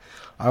thing.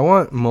 I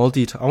want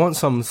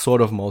some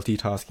sort of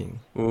multitasking.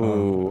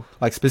 Ooh.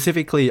 Like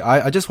specifically,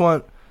 I just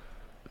want,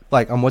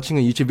 like, I'm watching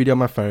a YouTube video on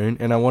my phone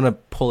and I want to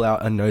pull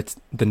out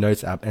the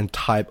Notes app and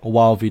type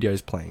while video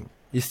is playing.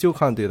 You still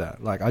can't do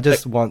that. Like, I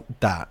just want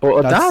that.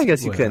 Well, that I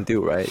guess you can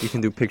do, right? You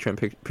can do picture in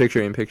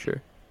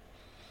picture.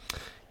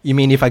 You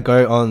mean if I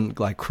go on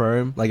like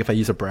Chrome, like if I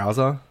use a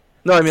browser?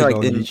 No, I mean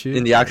like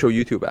in the actual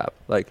YouTube app.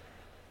 Like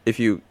if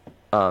you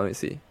let me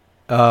see.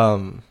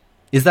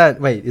 Is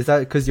that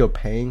because you're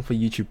paying for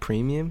YouTube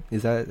Premium?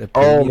 Is that a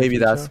premium maybe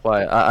feature? That's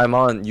why I'm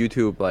on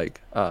YouTube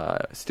like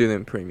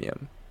Student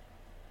Premium.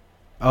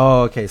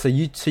 Oh, okay. So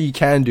you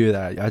can do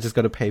that. I just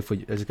gotta pay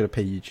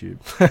YouTube.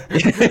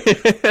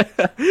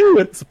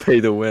 Let's pay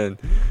to win.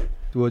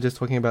 We were just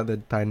talking about the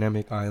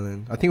Dynamic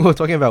Island. I think we were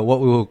talking about what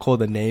we will call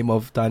the name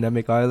of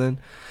Dynamic Island.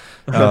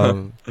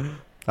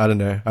 I don't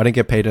know. I didn't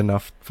get paid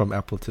enough from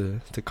Apple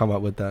to come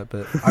up with that,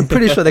 but I'm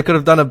pretty sure they could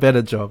have done a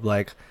better job.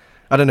 Like,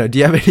 I don't know. Do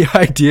you have any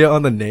idea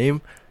on the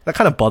name? That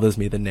kind of bothers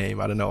me. The name.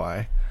 I don't know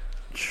why.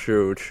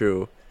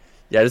 True.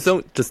 Yeah,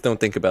 just don't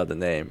think about the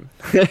name.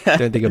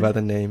 Don't think about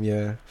the name.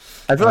 Yeah.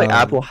 I feel like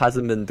Apple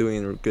hasn't been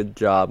doing a good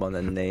job on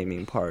the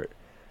naming part.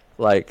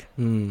 Like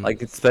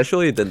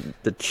especially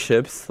the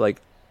chips,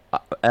 like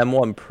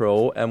M1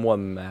 Pro, M1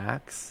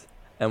 Max,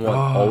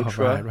 M1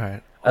 Ultra.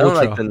 Right. I don't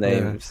Ultra, like the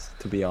names,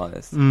 to be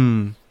honest.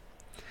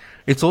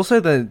 It's also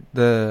the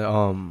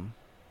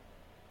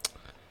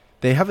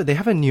they have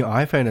a new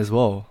iPhone as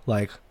well.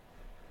 Like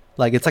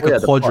it's like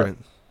a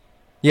quadrant.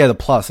 Yeah, the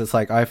Plus. It's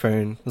like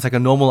iPhone. It's like a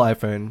normal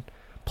iPhone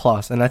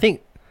Plus, and I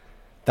think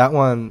that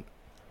one.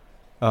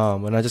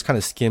 When I just kind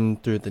of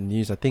skimmed through the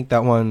news, I think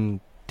that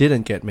one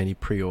didn't get many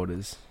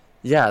pre-orders.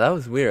 Yeah, that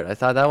was weird. I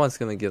thought that one's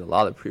gonna get a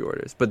lot of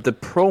pre-orders, but the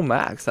Pro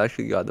Max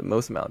actually got the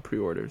most amount of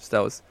pre-orders. That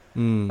was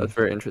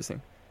very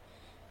interesting.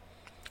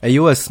 Are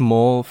you a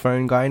small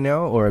phone guy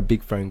now or a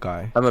big phone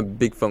guy? I'm a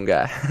big phone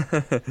guy.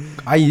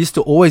 I used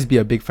to always be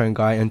a big phone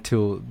guy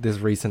until this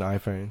recent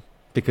iPhone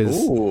because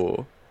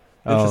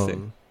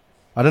interesting.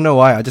 I don't know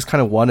why. I just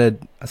kind of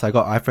wanted, so I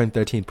got iPhone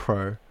 13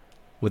 Pro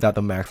without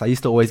the Max. I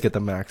used to always get the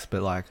Max,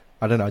 but like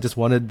I don't know. I just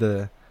wanted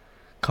the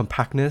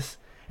compactness.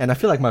 And I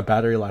feel like my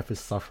battery life is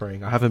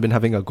suffering. I haven't been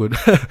having a good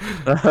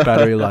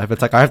battery life.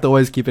 It's like I have to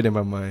always keep it in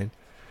my mind.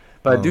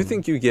 But I do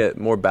think you get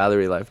more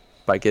battery life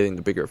by getting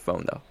the bigger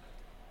phone, though.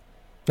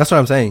 That's what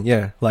I'm saying.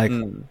 Yeah, like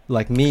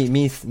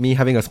me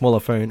having a smaller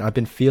phone, I've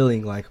been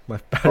feeling like my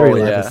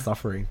battery life is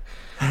suffering.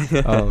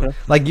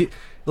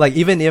 Like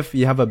even if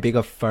you have a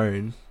bigger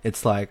phone,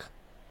 it's like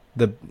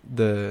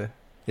it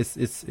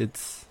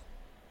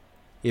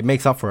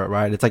makes up for it,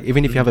 right? It's like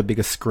even if you have a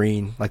bigger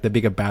screen, like the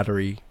bigger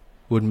battery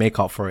would make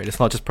up for it. It's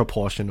not just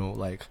proportional.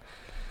 Like,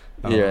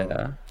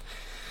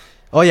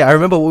 Oh yeah, I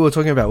remember what we were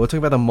talking about. We're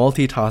talking about the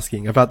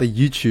multitasking, about the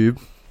YouTube,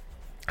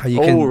 how you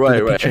can do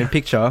the picture in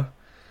picture.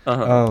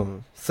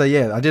 So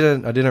yeah, I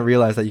didn't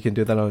realize that you can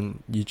do that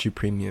on YouTube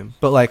Premium.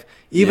 But like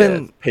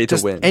even pay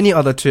to win. any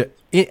other two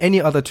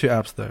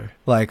apps though,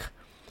 like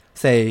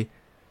say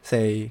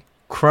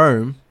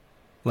Chrome,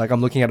 like I'm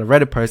looking at a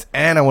Reddit post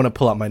and I want to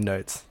pull up my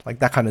notes, like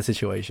that kind of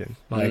situation.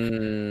 Like,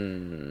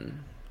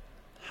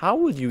 how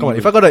would you? Come on,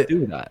 do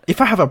that?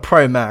 If I have a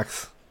Pro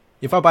Max,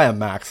 if I buy a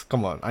Max,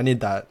 come on, I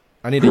need that.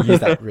 I need to use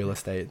that real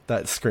estate,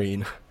 that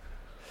screen.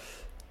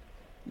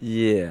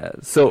 Yeah.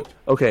 So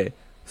okay.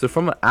 So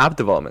from an app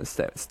development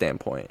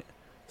standpoint,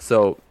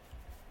 so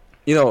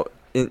you know,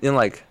 in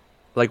like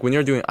when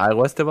you're doing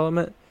iOS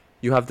development,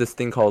 you have this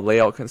thing called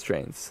layout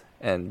constraints,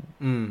 and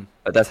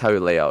that's how you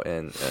lay out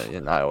in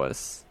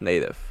iOS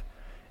native.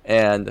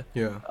 And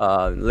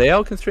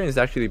layout constraint is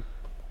actually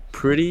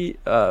pretty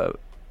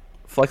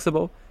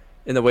flexible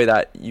in the way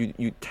that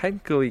you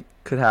technically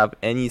could have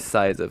any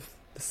size of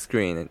the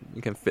screen and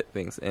you can fit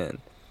things in.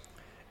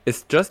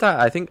 It's just that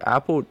I think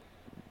Apple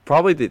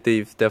probably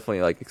they've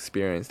definitely like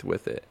experimented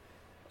with it,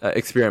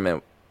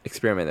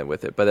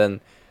 but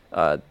then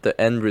the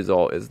end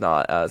result is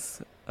not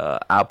as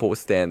Apple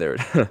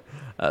standard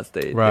as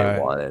they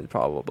wanted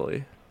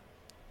probably.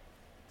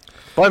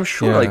 But I'm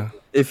sure like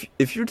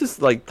if you're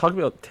just like talking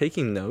about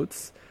taking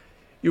notes,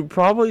 you're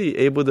probably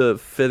able to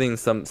fit in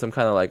some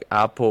kind of like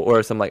Apple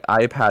or some like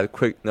iPad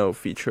quick note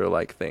feature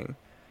like thing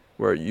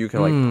where you can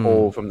like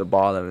pull from the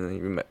bottom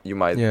and you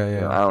might you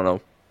know, I don't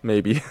know,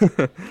 maybe.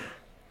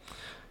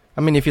 I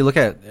mean, if you look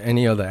at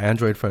any other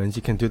Android phones,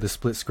 you can do the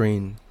split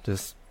screen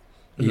just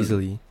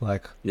easily.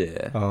 Like,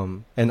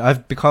 and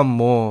I've become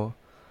more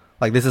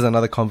like, this is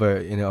another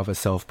convo in and of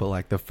itself, but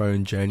like the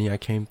phone journey I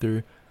came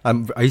through,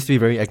 I used to be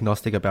very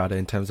agnostic about it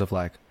in terms of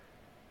like,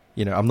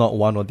 you know, I'm not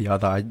one or the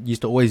other. I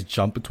used to always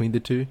jump between the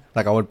two.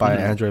 Like I would buy an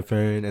Android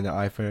phone and an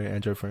iPhone,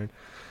 Android phone.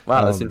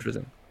 Wow, that's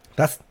interesting.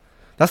 That's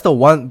the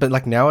one. But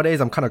like nowadays,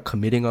 I'm kind of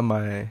committing on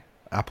my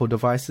Apple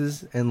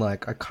devices, and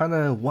like I kind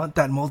of want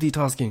that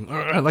multitasking.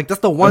 Like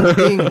that's the one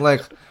thing.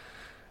 Like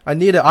I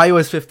need an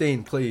iOS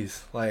 15,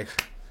 please. Like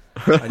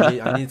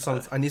I need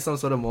some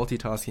sort of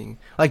multitasking.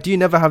 Like, do you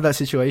never have that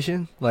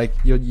situation? Like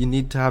you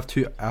need to have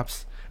two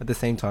apps at the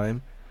same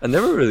time. I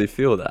never really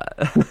feel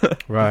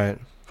that. Right.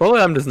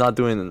 Probably I'm just not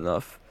doing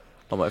enough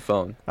on my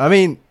phone. I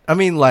mean,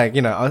 like,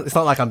 you know, it's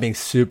not like I'm being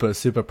super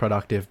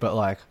productive, but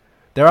like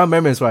there are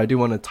moments where I do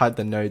want to type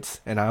the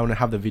notes and I want to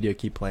have the video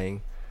keep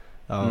playing.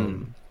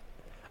 I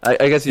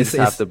guess you just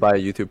have to buy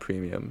YouTube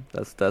Premium.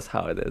 That's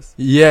how it is.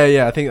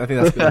 Yeah. I think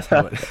that's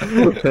how it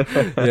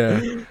is.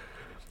 Yeah.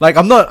 Like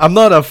I'm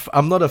not a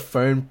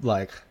phone,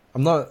 like I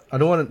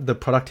don't want the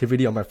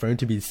productivity on my phone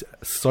to be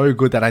so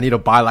good that I need to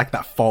buy like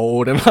that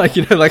Fold and like,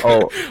 you know, like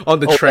on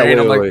the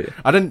train. Wait.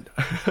 I don't.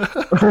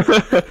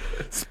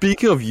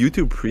 Speaking of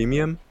YouTube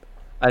Premium,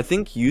 I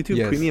think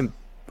YouTube Premium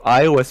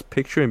iOS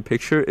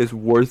picture-in-picture is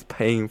worth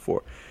paying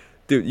for.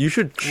 Dude, you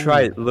should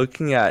try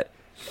looking at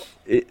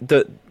it.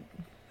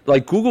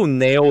 Like Google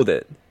nailed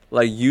it.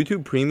 Like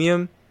YouTube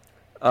Premium,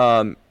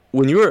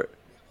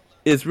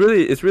 it's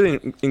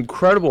really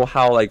incredible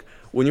how like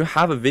when you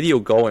have a video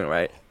going,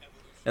 right?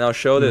 And I'll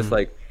show this,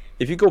 like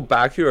if you go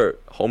back to your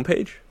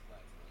homepage,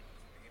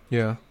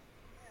 Yeah.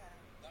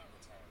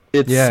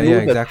 it's Yeah. smooth Yeah.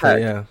 as Exactly. heck.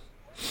 Yeah.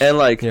 And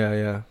like, Yeah.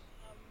 Yeah.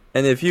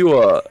 and if you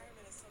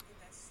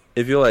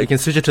You like, can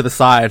switch it to the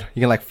side.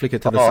 You can like flick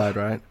it to the oh side,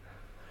 right?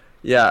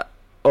 yeah,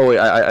 oh wait,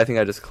 I think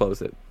I just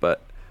closed it, but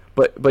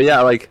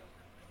yeah, like,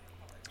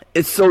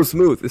 it's so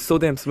smooth. It's so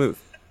damn smooth.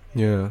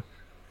 Yeah.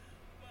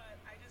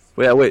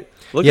 But yeah, wait,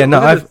 Yeah. No,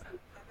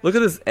 look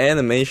at this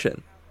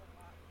animation.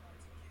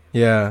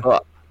 Yeah. Oh,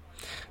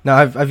 No,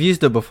 I've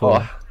used it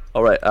before. oh,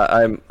 all right,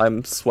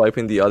 I'm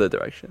swiping the other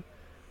direction.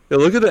 Yeah,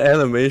 look at the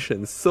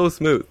animation. It's so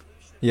smooth.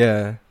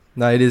 Yeah.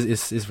 No, it is.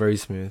 It's very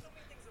smooth.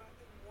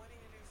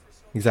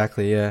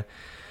 Exactly. Yeah.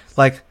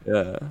 Like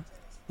Yeah.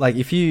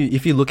 if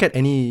you look at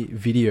any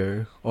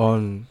video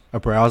on a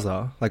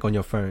browser, like on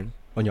your phone,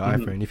 on your Mhm.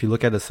 iPhone, if you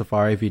look at a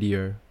Safari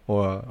video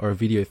or a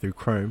video through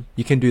Chrome,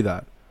 you can do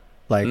that.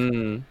 Like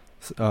Mm.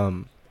 s-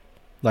 um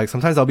like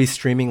sometimes I'll be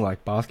streaming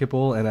like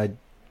basketball and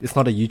it's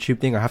not a YouTube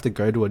thing. I have to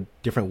go to a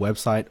different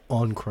website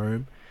on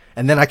Chrome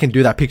and then I can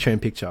do that picture in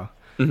picture.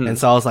 And Mhm.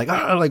 so I was like,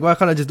 like why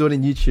can't I just do it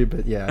in YouTube?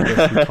 But yeah, I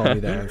guess you told me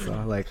the answer.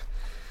 Like,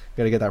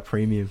 gotta get that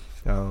premium.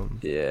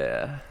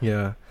 Yeah.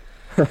 Yeah.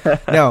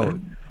 Now,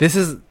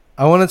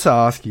 I wanted to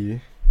ask you.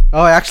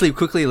 Oh, actually,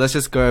 quickly, let's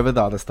just go over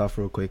the other stuff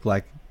real quick,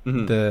 like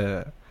Mhm.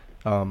 the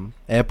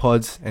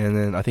AirPods, and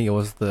then I think it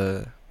was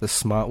the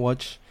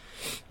smartwatch.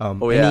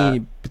 Oh, Any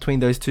yeah. between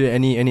those two,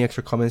 any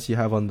extra comments you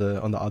have on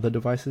the other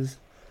devices?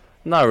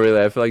 Not really.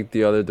 I feel like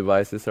the other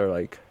devices are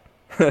like,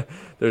 they're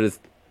just,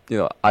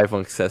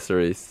 iPhone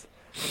accessories.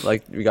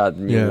 Like, we got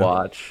new Yeah.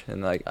 watch,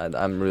 and like,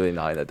 I'm really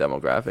not in the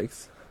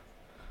demographics.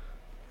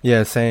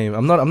 Yeah, same.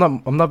 I'm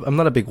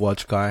not a big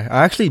watch guy.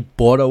 I actually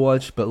bought a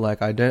watch, but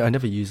like I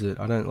never use it.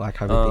 I don't like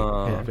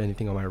have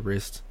anything on my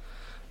wrist.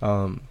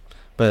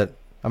 But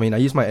I mean, I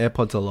use my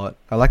AirPods a lot.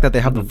 I like that they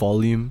have the Mhm.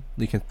 volume.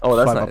 You can Oh,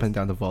 that's swipe up nice. and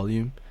down the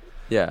volume.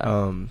 Yeah.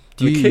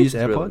 Do The you case use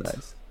is really AirPods?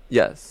 nice.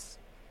 Yes.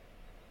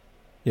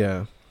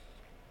 Yeah.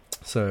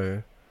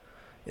 So,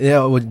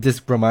 yeah,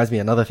 this reminds me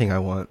another thing I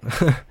want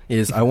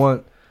is I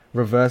want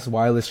reverse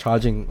wireless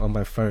charging on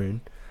my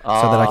phone so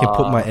that I can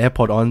put my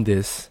AirPod on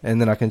this and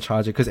then I can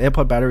charge it because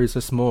AirPod batteries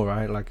are small,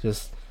 right? Like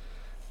just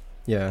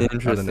yeah, I don't know.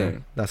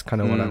 Interesting. That's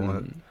kind of what I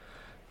want.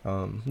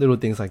 Mm. Little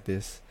things like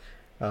this.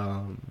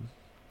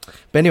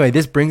 But anyway,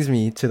 this brings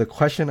me to the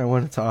question I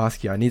wanted to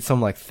ask you. I need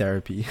some like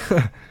therapy.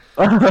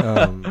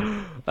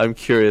 I'm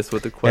curious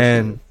what the question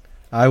And is.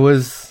 I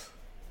was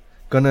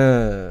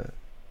gonna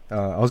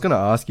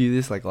ask you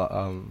this like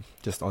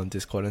just on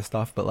Discord and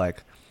stuff, but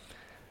like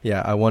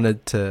yeah, I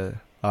wanted to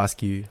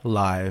ask you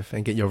live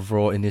and get your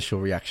raw initial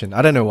reaction.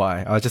 I don't know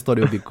why. I just thought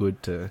it would be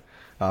good to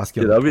ask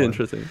you. Yeah, on that'd the be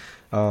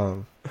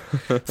pod.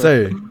 interesting.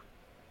 So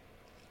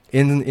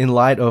in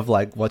light of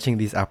like watching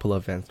these Apple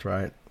events,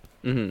 right?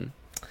 Mm-hmm.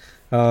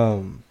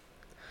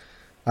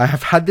 I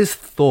have had this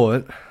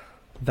thought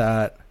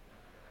that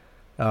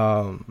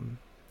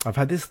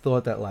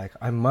like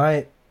I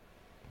might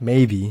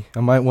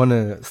want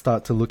to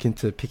start to look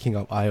into picking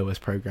up iOS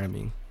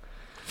programming.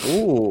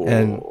 Ooh.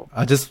 And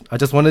I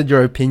just wanted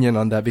your opinion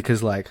on that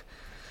because like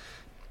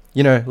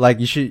like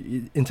you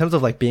should, in terms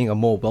of like being a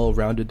more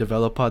well-rounded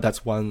developer,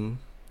 that's one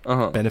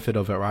benefit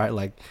of it, right?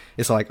 Like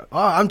it's like, oh,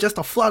 I'm just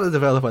a Flutter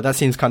developer. That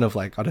seems kind of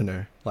like, I don't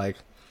know, like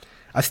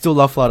I still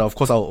love Flutter. Of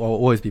course, I'll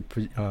always be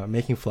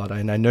making Flutter,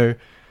 and I know,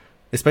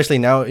 especially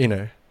now,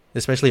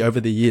 especially over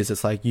the years,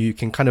 it's like you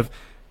can kind of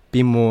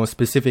be more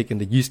specific in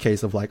the use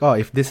case of like, oh,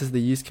 if this is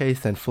the use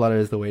case, then Flutter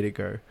is the way to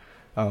go.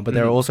 But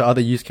there are also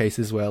other use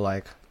cases where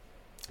like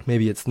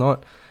maybe it's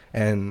not.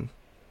 And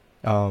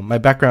my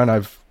background,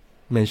 I've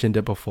mentioned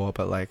it before,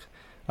 but like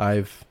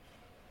I've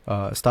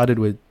started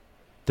with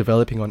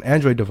developing on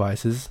Android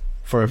devices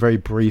for a very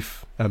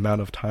brief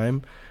amount of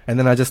time, and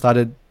then I just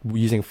started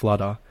using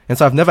Flutter, and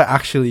so I've never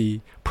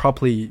actually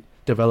properly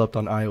developed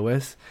on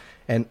iOS,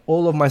 and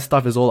all of my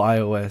stuff is all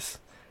iOS.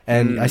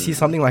 And I see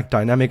something like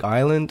Dynamic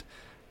Island,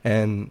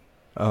 and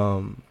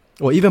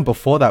or even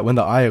before that, when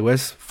the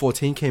iOS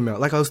 14 came out,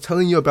 like I was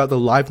telling you about the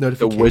live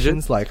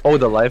notifications, widget? like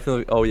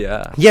Oh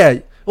yeah.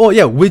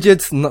 yeah,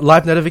 widgets,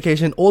 live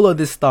notification, all of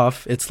this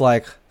stuff. It's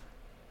like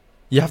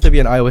you have to be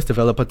an iOS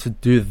developer to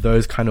do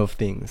those kind of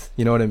things.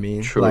 You know what I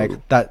mean? True.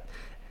 Like that.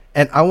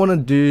 And I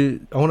want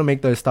to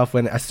make those stuff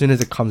as soon as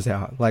it comes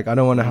out. Like I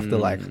don't want to have to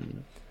like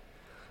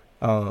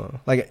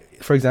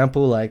for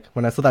example, like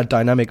when I saw that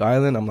Dynamic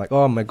Island, I'm like,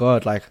 oh my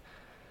god, like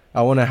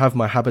I want to have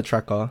my habit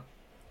tracker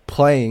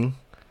playing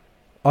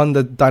on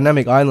the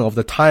Dynamic Island of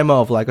the timer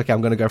of like, okay,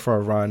 I'm gonna go for a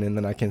run, and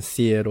then I can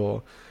see it,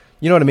 or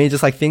you know what I mean,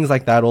 just like things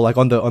like that, or like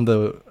on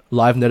the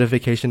live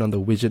notification on the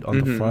widget on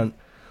the front.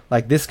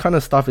 Like this kind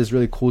of stuff is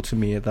really cool to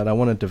me that I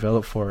want to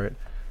develop for it.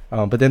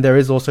 But then there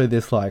is also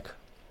this like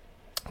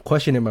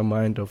question in my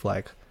mind of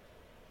like,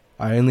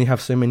 I only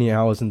have so many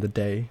hours in the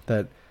day,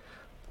 that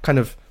kind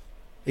of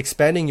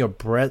expanding your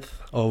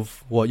breadth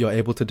of what you're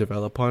able to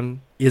develop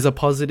on is a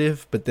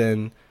positive, but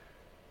then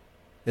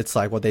it's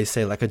like what they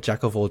say, like a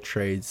jack of all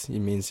trades. It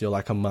means you're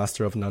like a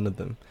master of none of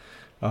them.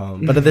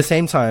 But at the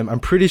same time, I'm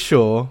pretty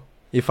sure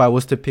if I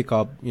was to pick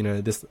up,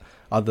 this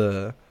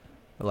other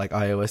like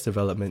iOS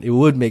development, it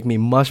would make me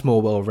much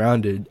more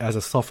well-rounded as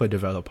a software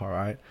developer,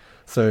 right?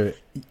 So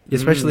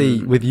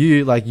especially with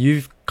you, like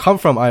you've come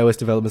from iOS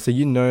development, so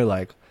you know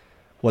like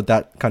what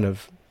that kind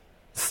of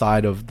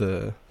side of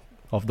the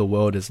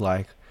world is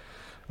like.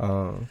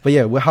 But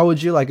yeah, how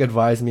would you like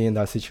advise me in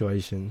that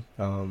situation?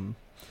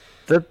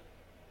 That's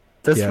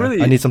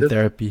really, I need some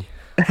therapy.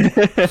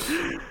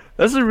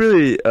 That's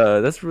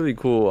really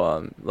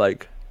cool.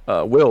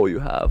 Will you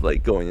have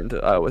like going into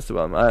iOS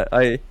development?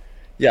 I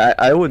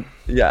would,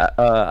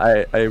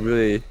 I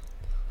really,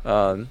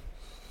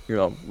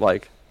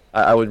 like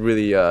I would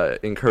really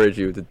encourage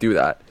you to do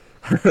that.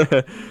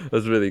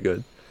 That's really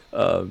good.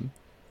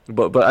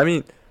 But I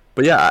mean,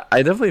 but yeah,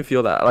 I definitely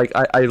feel that. Like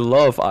I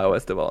love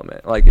iOS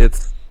development. Like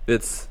it's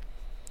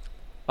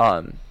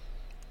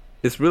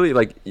really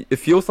like it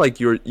feels like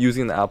you're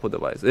using the Apple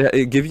device.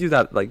 It gives you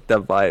that like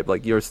that vibe,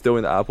 like you're still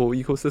in the Apple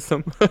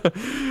ecosystem.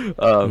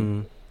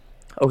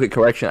 Okay,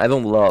 correction. I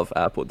don't love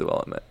Apple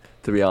development,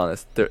 to be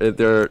honest.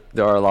 There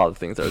are a lot of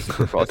things that are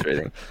super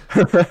frustrating.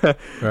 But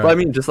I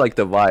mean, just like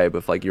the vibe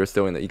of like you're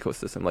still in the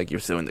ecosystem, like you're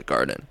still in the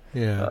garden.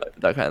 Yeah,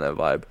 that kind of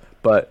vibe.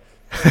 But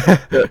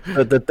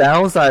the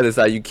downside is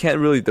that you can't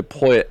really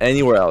deploy it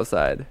anywhere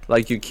outside.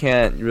 Like you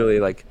can't really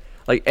like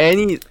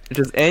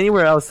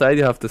anywhere outside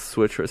you have to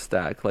switch your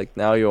stack. Like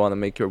now you want to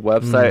make your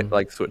website,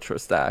 like switch your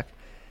stack.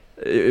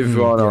 If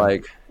you want to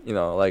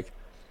like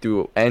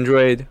do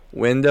Android,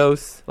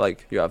 Windows,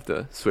 like you have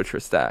to switch your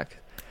stack.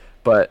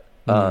 But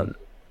I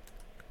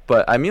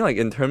mean, like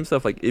in terms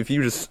of like if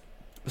you just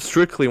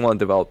strictly want to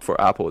develop for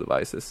Apple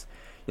devices,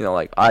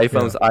 like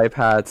iPhones,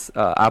 iPads,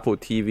 Apple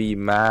TV,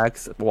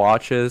 Macs,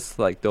 watches,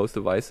 like those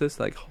devices,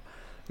 like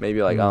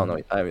maybe like I don't know,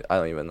 I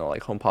don't even know,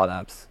 like HomePod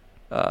apps.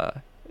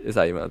 Is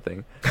that even a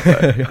thing?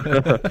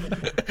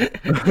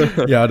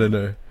 Yeah, I don't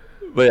know.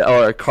 But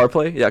or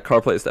CarPlay,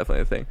 CarPlay is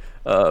definitely a thing.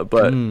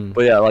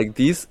 But yeah, like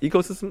these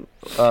ecosystem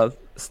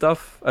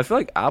stuff, I feel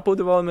like Apple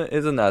development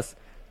isn't as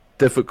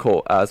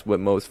difficult as what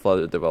most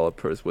Flutter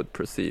developers would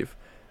perceive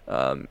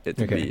it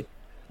to be.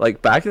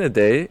 Like back in the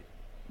days,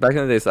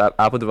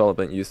 Apple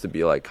development used to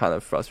be like kind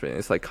of frustrating.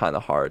 It's like kind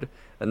of hard,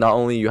 and not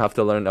only you have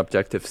to learn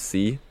Objective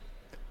C,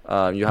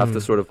 you have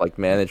to sort of like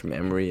manage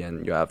memory,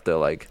 and you have to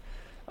like,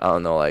 I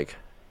don't know, like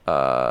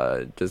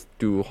just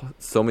do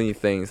so many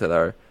things that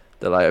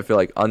I feel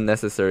like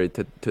unnecessary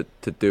to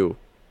do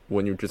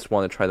when you just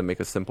want to try to make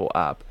a simple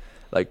app.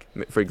 Like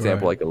for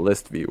example, like a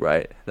list view,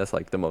 right? That's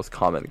like the most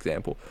common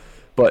example.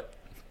 But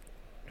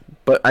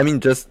I mean,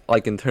 just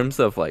like in terms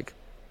of like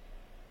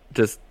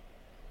just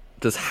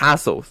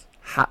hassles,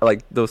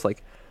 like those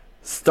like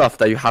stuff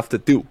that you have to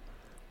do.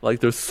 Like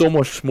there's so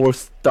much more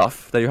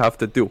stuff that you have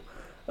to do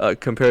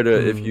compared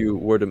to if you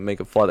were to make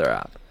a Flutter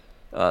app,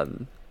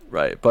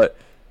 right? But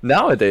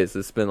nowadays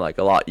it's been like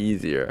a lot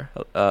easier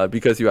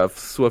because you have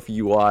Swift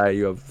UI,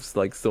 you have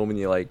like so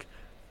many like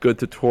good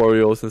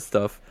tutorials and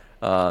stuff.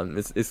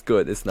 It's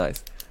good, it's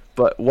nice.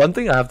 But one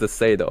thing I have to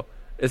say though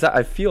is that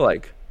I feel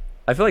like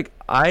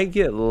I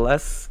get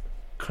less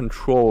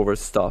control over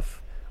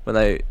stuff when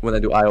I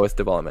do iOS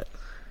development,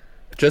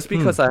 just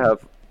because I have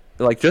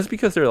just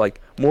because there are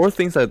like more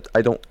things that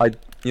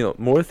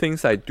more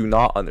things I do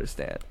not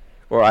understand,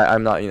 or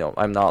I'm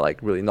not like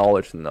really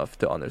knowledgeable enough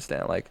to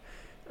understand. Like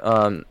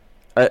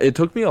it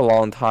took me a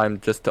long time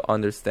just to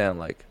understand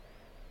like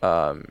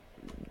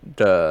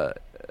the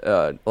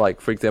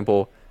like for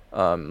example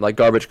like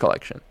garbage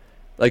collection.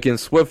 Like in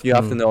Swift you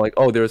have to know like,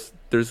 oh,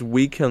 there's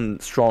weak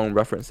and strong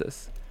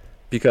references,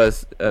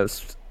 because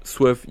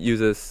Swift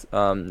uses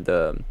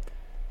the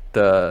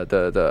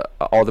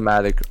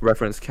automatic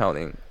reference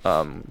counting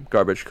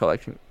garbage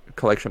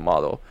collection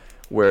model,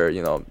 where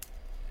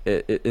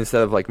it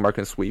instead of like mark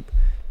and sweep,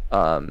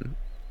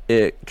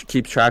 it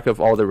keeps track of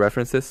all the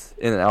references,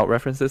 in and out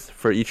references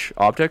for each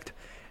object,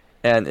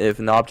 and if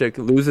an object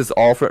loses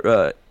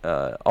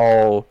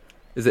all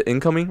is it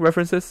incoming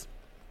references,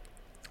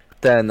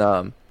 then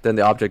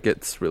the object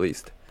gets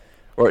released.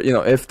 Or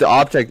if the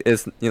object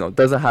is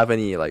doesn't have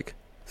any like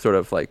sort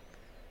of like,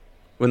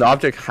 when the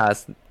object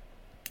has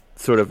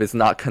sort of is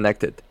not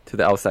connected to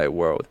the outside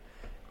world,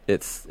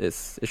 it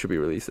should be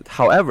released.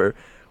 However,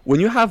 when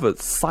you have a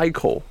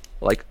cycle,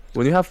 like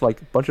when you have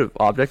like a bunch of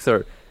objects that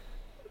are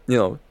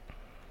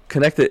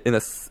connected in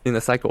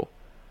a cycle,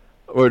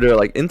 or they're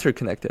like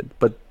interconnected,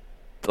 but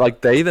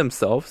like they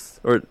themselves,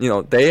 or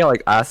they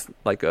like as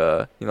like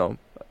as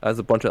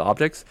a bunch of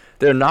objects,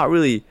 they're not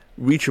really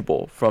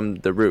reachable from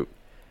the root.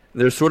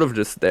 They're sort of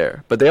just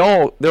there, but they're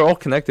all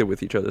connected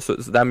with each other. So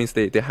that means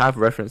they have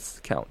reference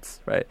counts,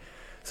 right?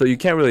 So you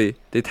can't really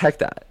detect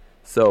that.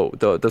 So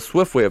the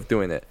Swift way of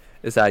doing it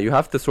is that you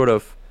have to sort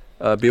of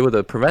be able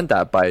to prevent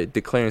that by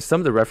declaring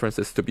some of the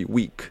references to be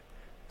weak.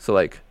 So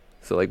like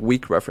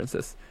weak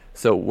references.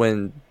 So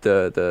when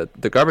the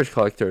garbage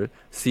collector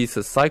sees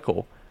a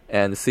cycle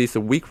and sees a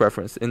weak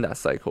reference in that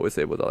cycle, it's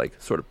able to like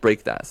sort of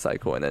break that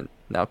cycle, and then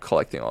now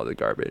collecting all the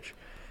garbage.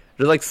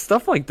 There's like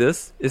stuff like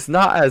this. It's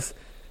not as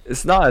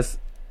nice.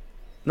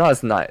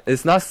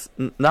 It's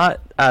not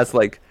as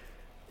like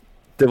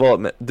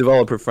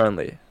developer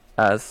friendly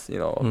as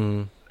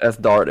as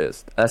Dart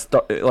is.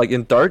 Like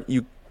in Dart,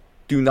 you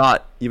do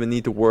not even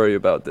need to worry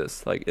about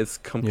this. Like it's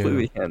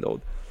completely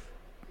handled.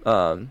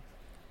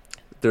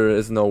 There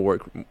is no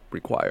work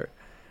required.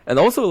 And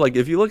also, like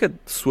if you look at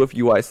Swift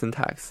UI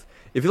syntax,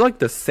 if you like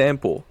the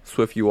sample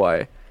Swift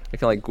UI, I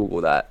can like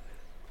Google that.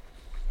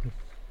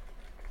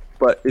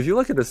 But if you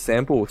look at the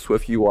sample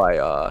Swift UI,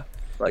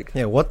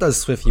 what does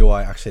Swift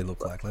UI actually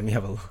look like? Let me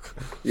have a look.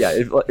 Yeah,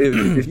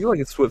 if you like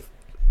a Swift,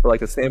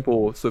 like a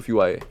sample Swift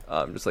UI,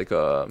 just like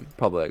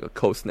probably like a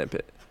code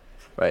snippet,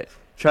 right?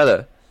 You try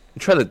to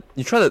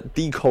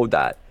decode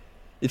that.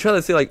 You try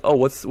to say like, oh,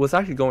 what's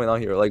actually going on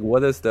here? Like,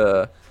 what is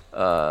the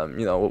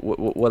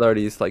what are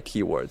these like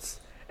keywords?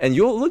 And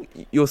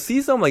you'll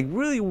see some like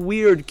really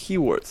weird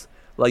keywords.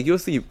 Like you'll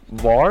see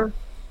var,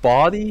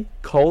 body,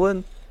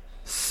 colon,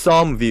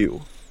 some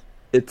view.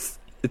 It's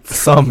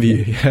Some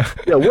view, yeah.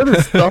 Yeah, what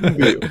is some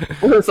view?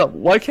 What is some?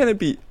 Why can't it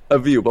be a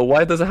view? But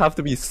why does it have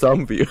to be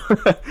some view?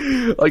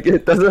 Like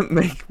it doesn't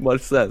make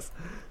much sense.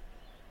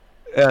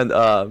 And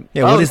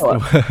what is?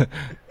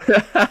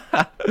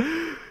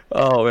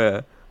 Oh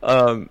man.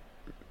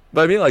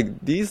 But I mean,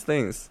 like these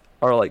things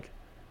are like,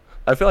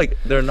 I feel like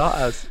they're not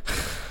as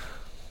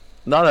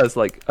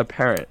like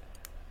apparent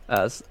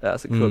as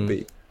it could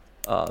be.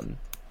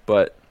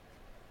 But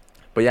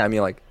yeah, I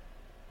mean, like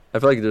I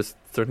feel like there's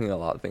certainly a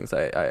lot of things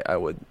I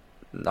would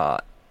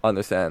not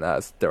understand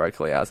as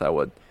directly as I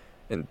would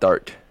in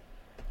Dart.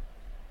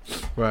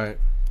 Right.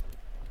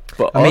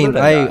 But I mean,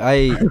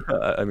 I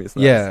mean, it's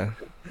nice. Yeah.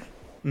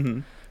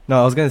 Mm-hmm.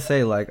 No, I was gonna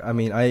say, like, I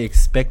mean, I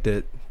expect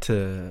it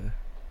to,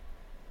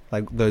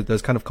 like,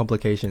 those kind of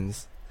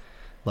complications.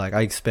 Like, I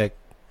expect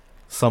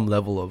some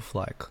level of,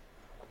 I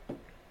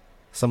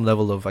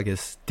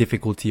guess,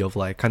 difficulty of,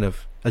 like, kind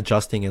of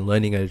adjusting and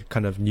learning a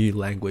kind of new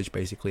language,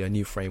 basically, a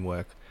new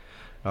framework.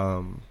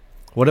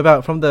 What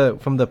about from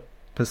the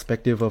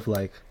perspective of,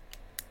 like,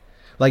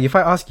 if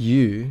I ask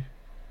you,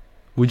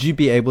 would you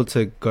be able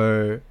to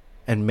go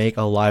and make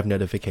a live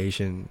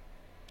notification?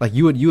 Like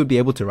you would be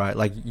able to, right?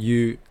 Like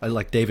you,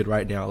 like David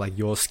right now, like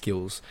your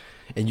skills,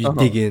 and you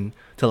dig in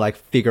to like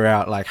figure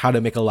out like how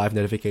to make a live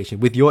notification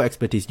with your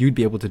expertise. You'd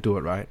be able to do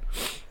it, right?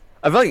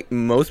 I feel like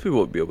most people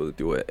would be able to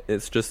do it.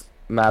 It's just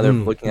a matter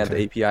of looking at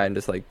the API and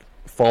just like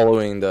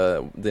following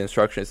the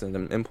instructions and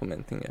then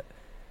implementing it.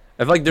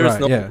 I feel like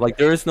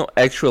there is no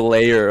extra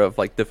layer of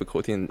like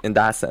difficulty in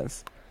that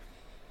sense.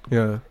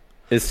 Yeah,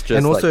 it's just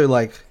and also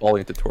like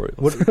following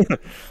tutorials.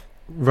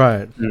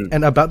 Right.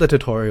 And about the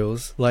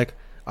tutorials, like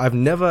I've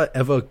never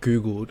ever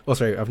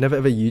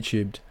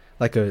YouTubed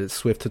like a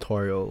Swift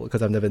tutorial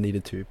because I've never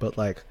needed to. But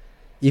like,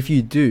 if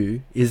you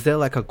do, is there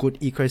like a good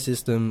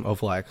ecosystem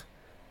of like,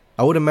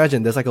 I would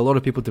imagine there's like a lot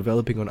of people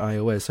developing on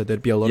iOS, so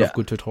there'd be a lot of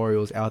good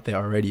tutorials out there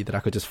already that I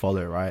could just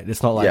follow, right?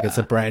 It's not like it's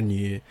a brand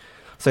new,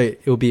 so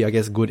it will be, I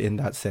guess, good in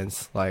that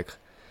sense. Like,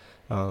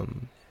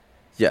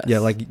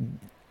 like,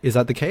 is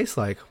that the case?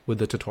 Like with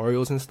the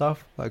tutorials and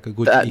stuff, like a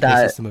good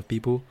ecosystem of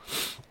people?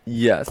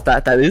 Yes,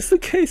 that is the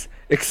case,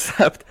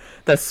 except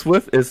that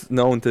Swift is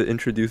known to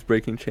introduce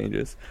breaking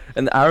changes.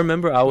 And I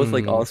remember I was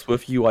like on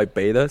Swift UI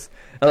betas,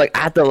 and like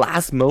at the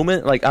last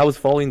moment, like I was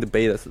following the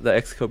betas, the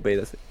Xcode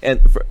betas, and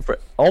for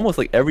almost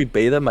like every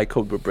beta, my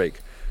code would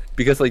break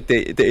because like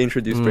they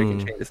introduced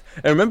breaking changes.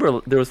 And I remember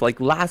there was like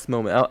last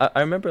moment. I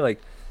remember like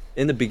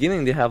in the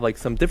beginning they have like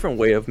some different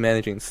way of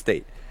managing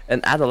state,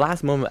 and at the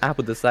last moment,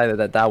 Apple decided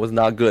that was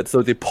not good,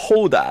 so they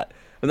pulled that.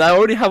 And I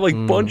already have like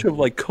a bunch of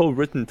like code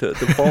written to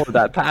follow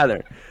that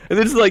pattern. And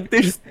it's like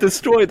they just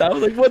destroyed that. I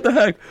was like, what the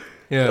heck?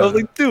 Yeah. I was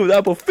like, dude,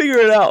 Apple, figure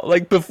it out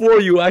like before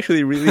you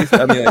actually release it.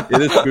 I mean, like,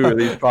 it is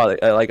pre-release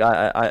product.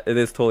 I it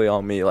is totally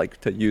on me like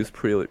to use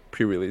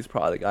pre-release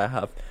product.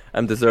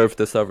 I'm deserved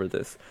to suffer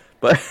this.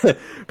 But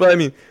I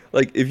mean,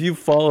 like if you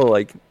follow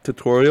like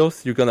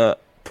tutorials, you're gonna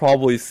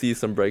probably see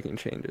some breaking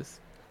changes.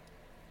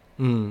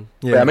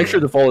 Yeah, make sure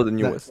to follow the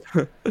newest.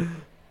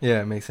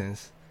 Yeah, it makes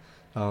sense.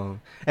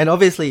 And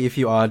obviously, if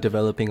you are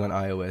developing on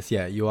iOS,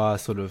 you are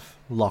sort of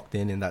locked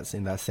in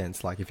that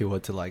sense. Like if you were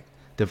to like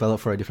develop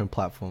for a different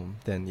platform,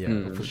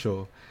 then for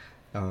sure,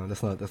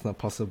 that's not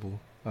possible.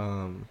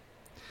 But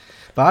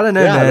I don't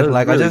know, man.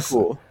 Like really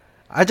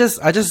I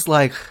just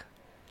like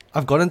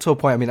I've gotten to a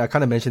point. I mean, I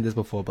kind of mentioned this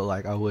before, but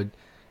like I would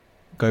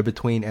go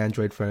between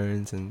Android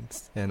phones and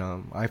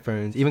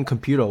iPhones, even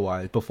computer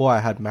wise. Before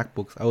I had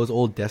MacBooks, I was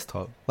all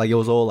desktop. Like it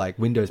was all like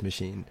Windows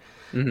machine.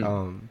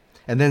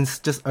 And then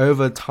just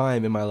over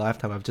time in my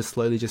lifetime, I've just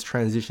slowly just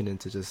transitioned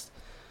into just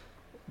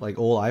like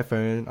all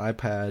iPhone,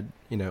 iPad,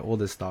 all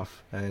this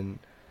stuff. And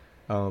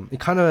it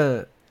kind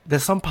of,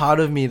 there's some part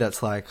of me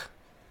that's like,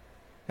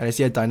 and I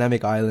see a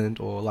dynamic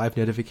island or live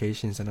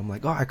notifications and I'm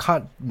like, oh, I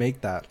can't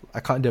make that. I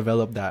can't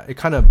develop that. It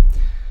kind of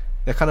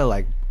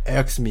like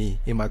irks me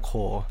in my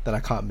core that I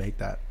can't make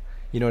that.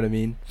 You know what I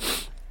mean?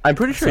 I'm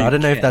pretty sure I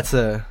don't know if that's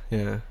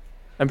yeah.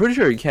 I'm pretty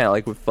sure you can.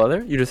 Like with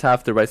Flutter, you just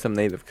have to write some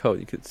native code.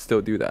 You could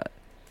still do that.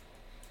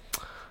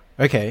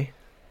 Okay.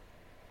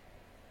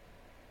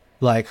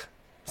 Like,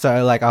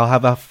 so like I'll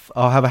have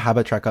a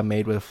habit tracker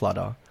made with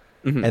Flutter,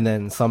 and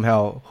then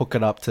somehow hook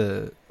it up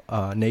to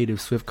native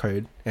Swift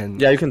code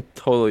and Yeah, you can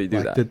totally do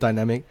like that. the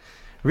dynamic.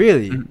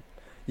 Really? Mhm.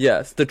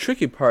 Yes, the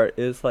tricky part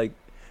is like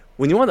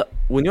when you want to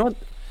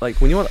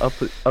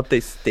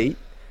update state.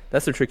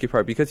 That's the tricky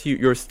part because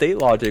your state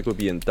logic would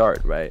be in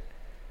Dart, right?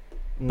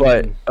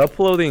 But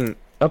Mm.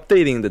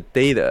 updating the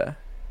data,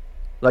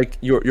 like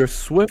your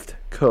Swift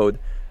code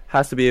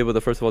has to be able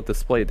to first of all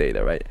display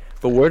data, right?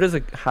 But where does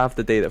it have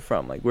the data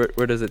from? Like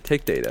where does it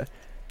take data?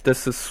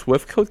 Does the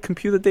Swift code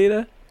compute the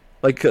data?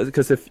 Like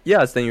because if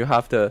yes, then you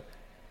have to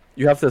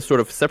sort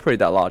of separate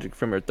that logic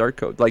from your Dart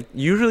code. Like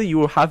usually you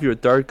will have your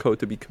Dart code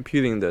to be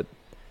computing the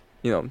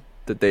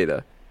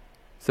data,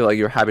 so like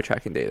your habit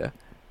tracking data,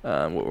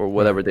 or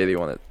whatever Right. data you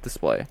want to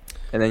display,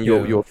 and then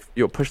Yeah.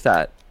 you'll push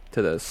that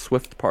to the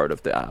Swift part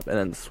of the app, and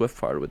then the Swift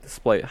part would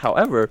display it.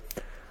 However,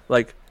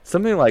 like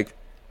something like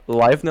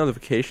live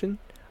notification,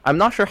 I'm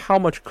not sure how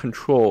much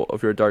control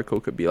of your Dart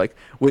code could be. Like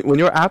when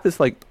your app is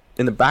like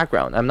in the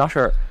background, I'm not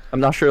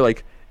sure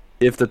like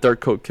if the Dart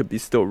code could be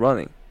still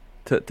running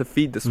to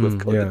feed the Swift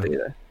code Yeah. the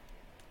data.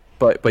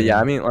 But yeah,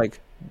 Yeah. I mean like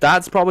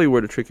that's probably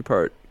where the tricky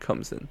part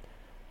comes in.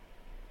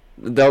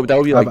 That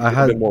would be like I a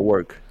had bit more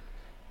work.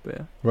 But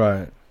yeah.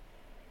 right.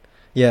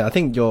 Yeah, I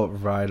think you're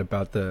right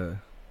about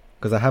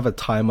because I have a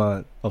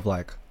timer of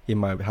like in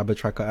my habit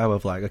tracker app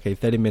of like, okay,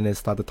 30 minutes,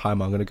 start the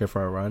timer, I'm gonna go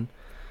for a run.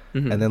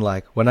 Mm-hmm. And then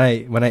like when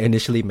I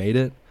initially made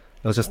it,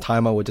 it was just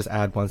timer would just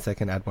add 1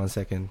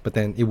 second, but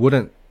then it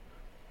wouldn't,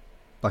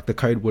 like the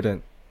code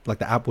wouldn't, like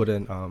the app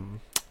wouldn't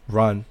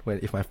run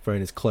if my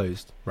phone is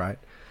closed, right?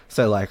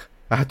 So like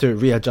I had to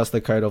readjust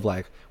the code of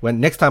like when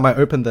next time I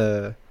open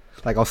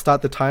I'll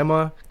start the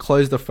timer,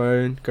 close the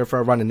phone, go for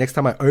a run, and next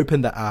time I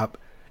open the app,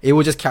 it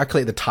will just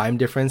calculate the time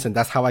difference, and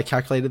that's how I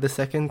calculated the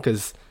second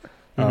because,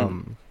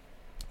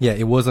 yeah,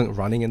 it wasn't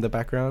running in the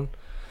background.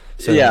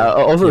 So yeah.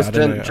 Also, yeah, it's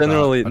I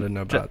generally don't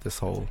know about this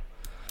whole.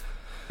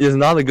 it's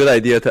not a good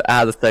idea to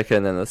add a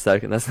second and a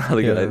second. That's not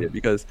a good Yeah. idea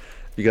because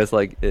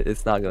like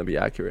it's not gonna be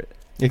accurate.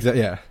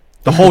 Exactly. Yeah,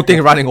 the whole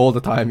thing running all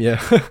the time.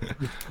 Yeah.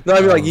 No, I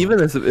mean like even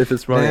if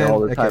it's running man, all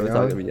the time, okay, it's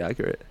not gonna be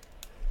accurate.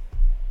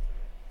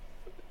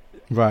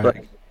 Right.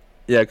 Like,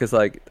 yeah, because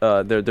like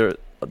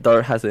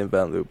Dart has an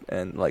event loop,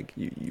 and like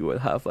you would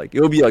have like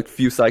it would be like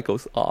few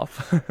cycles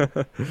off.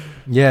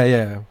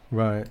 Yeah.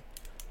 Right.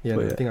 Yeah,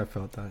 But no, yeah. I think I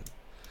felt that.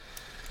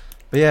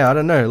 But yeah, I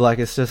don't know. Like,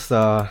 it's just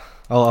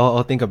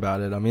I'll think about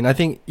it. I mean, I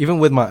think even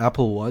with my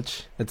Apple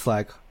Watch, it's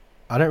like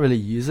I don't really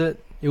use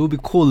it. It would be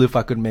cool if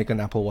I could make an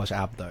Apple Watch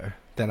app though.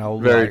 Then I'll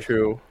Very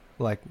true.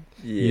 like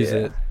Yeah. use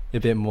it a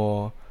bit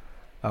more.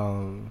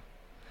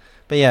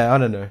 But yeah, I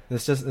don't know.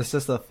 It's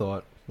just a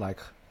thought. Like,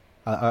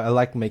 I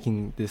like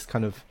making this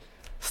kind of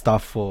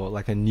stuff for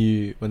like when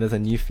there's a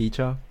new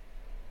feature.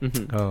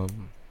 Mm-hmm.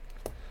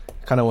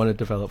 Kind of want to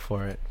develop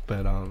for it,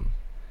 but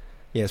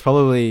yeah, it's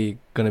probably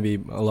gonna be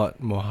a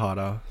lot more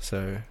harder.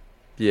 So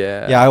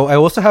Yeah. yeah, I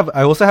also have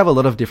a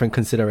lot of different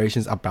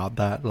considerations about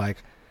that. Like,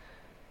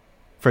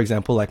 for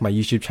example, like my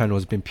YouTube channel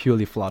has been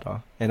purely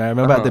Flutter, and I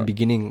remember at the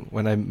beginning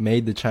when I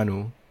made the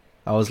channel,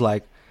 I was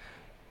like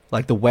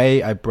the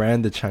way I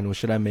brand the channel,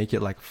 should I make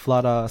it like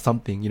Flutter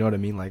something? You know what I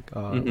mean? Like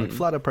like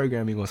Flutter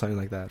programming or something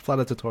like that,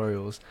 Flutter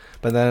tutorials.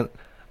 But then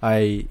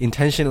I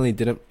intentionally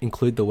didn't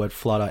include the word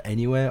Flutter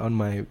anywhere on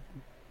my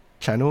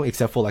channel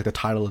except for like the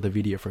title of the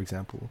video, for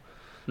example.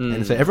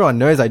 And so everyone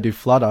knows I do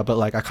Flutter, but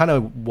like I kind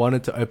of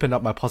wanted to open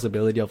up my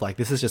possibility of like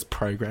this is just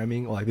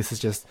programming, or like this is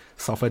just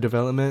software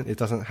development. It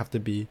doesn't have to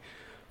be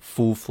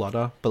full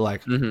Flutter, but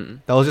like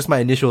that was just my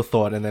initial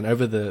thought, and then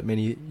over the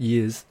many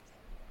years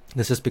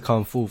it's just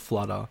become full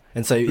Flutter.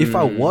 And so if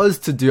I was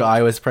to do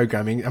iOS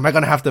programming, am I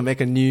gonna have to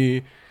make a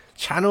new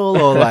channel,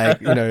 or like,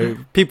 you know,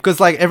 people, because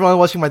like everyone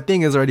watching my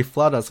thing is already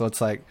Flutter, so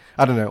it's like,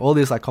 I don't know, all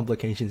these like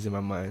complications in my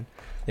mind.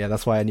 Yeah,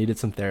 that's why I needed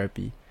some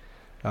therapy.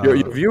 Your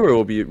viewer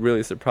will be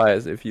really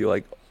surprised if you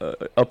like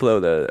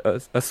upload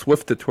a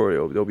Swift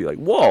tutorial. They'll be like,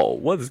 "Whoa,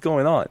 what is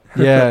going on?"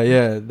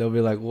 yeah, they'll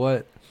be like,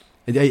 "What?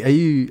 Are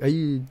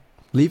you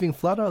leaving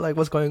Flutter? Like,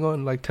 what's going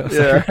on?" Like, tell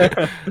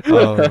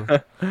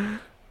us.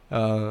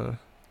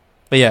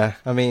 But yeah,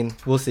 I mean,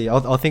 we'll see.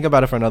 I'll think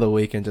about it for another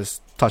week and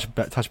just touch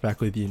back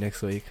with you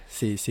next week.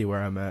 See where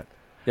I'm at.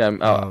 Yeah,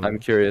 I'm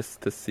curious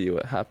to see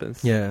what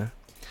happens. Yeah.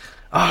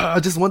 I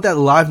just want that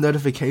live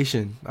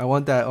notification. I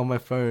want that on my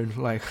phone.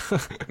 Like,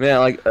 man,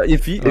 like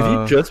if you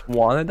just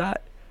wanted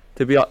that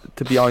to be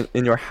on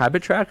in your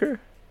habit tracker,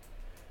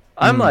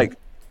 I'm like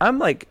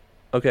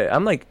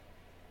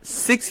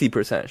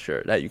 60%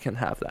 sure that you can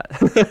have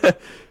that.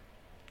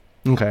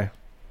 okay.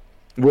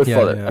 With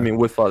Flutter, yeah. I mean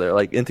with Flutter,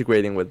 like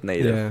integrating with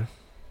native.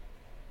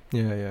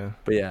 Yeah.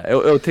 But yeah,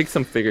 it'll take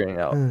some figuring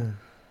out.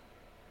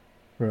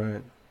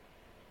 Right.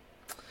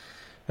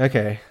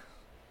 Okay.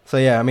 So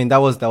yeah, I mean that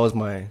was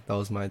my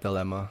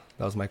dilemma.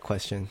 That was my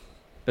question.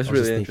 That's I was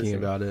really just thinking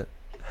interesting.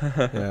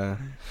 about it. Yeah.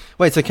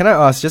 Wait, so can I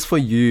ask, just for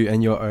you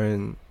and your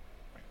own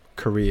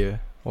career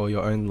or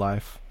your own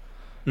life,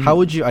 how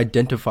would you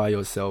identify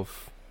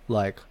yourself?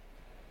 Like,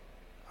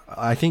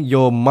 I think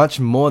you're much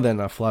more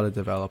than a Flutter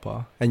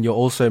developer, and you're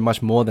also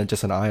much more than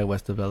just an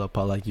iOS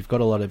developer. Like, you've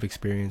got a lot of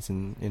experience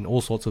in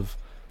all sorts of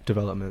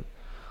development.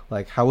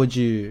 like how would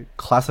you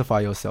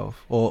classify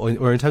yourself, or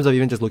in terms of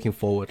even just looking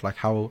forward, like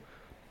how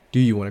do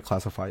you want to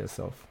classify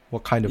yourself?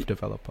 What kind of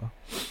developer?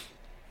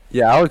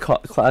 Yeah, I would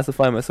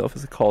classify myself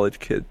as a college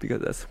kid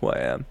because that's who I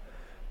am.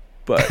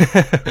 But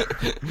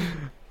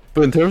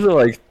but in terms of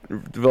like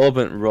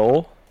development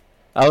role,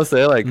 I would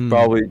say like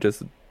probably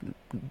just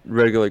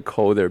regular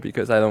coder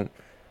because I don't,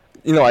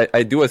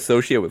 I do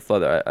associate with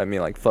Flutter. I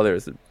mean like Flutter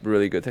is a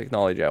really good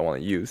technology I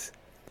want to use,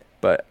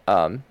 but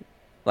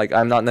like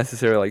I'm not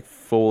necessarily like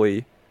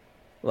fully,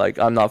 like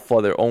I'm not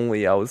Flutter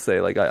only. I would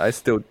say like I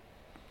still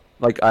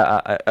like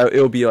I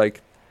it'll be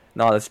like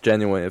not as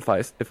genuine if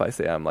I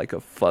say I'm like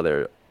a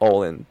Flutter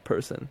all-in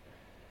person.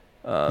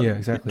 Yeah,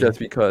 exactly. Just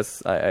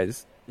because I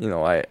just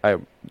I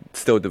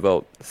still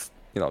devote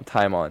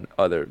time on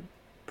other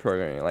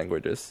programming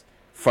languages,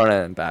 front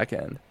end and back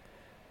end.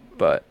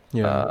 But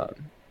Yeah.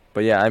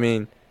 but yeah, I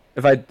mean,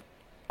 if I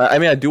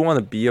mean I do want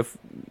to be a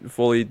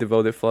fully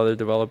devoted Flutter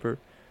developer,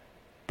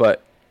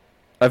 but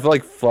I feel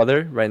like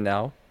Flutter right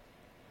now,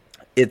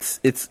 it's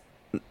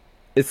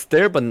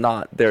there but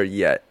not there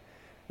yet.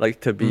 Like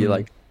to be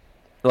like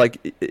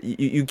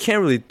you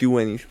can't really do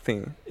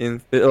anything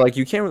in like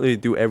you can't really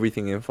do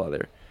everything in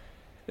Flutter.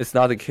 It's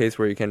not the case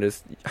where you can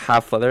just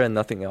have Flutter and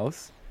nothing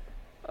else.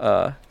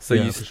 So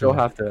Yeah, you for still sure.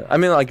 have to. I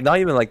mean, like not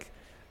even like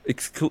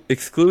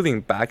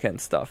excluding backend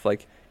stuff,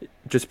 like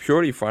just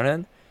purely front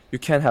end. You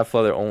can't have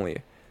Flutter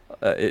only,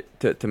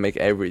 to make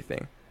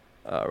everything,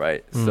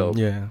 right? So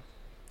Yeah.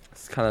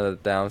 it's kind of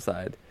the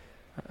downside.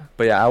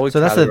 But yeah, I would So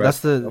that's categorize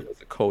that's myself the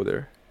as a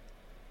coder.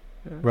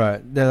 Yeah.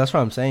 right. Yeah, that's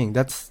what I'm saying.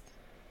 That's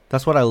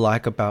what I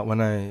like about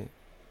when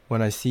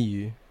I see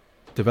you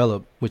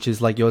develop, which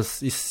is like you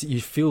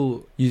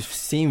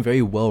seem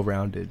very well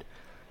rounded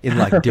in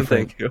like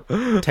different Thank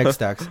you. tech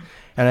stacks,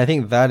 and I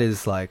think that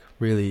is like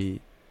really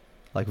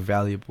like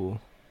valuable,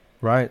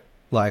 right?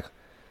 Like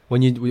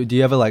when you do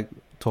you ever like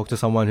talk to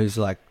someone who's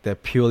like they're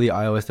purely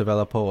iOS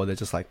developer or they're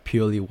just like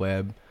purely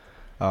web?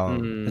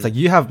 It's like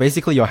you have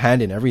basically your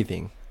hand in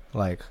everything.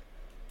 Like,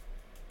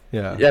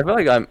 yeah, Yeah, I feel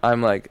like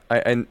I'm like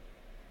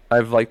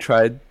I've like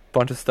tried a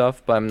bunch of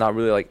stuff, but I'm not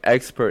really like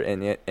expert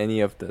in any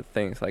of the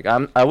things. Like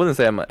I wouldn't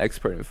say I'm an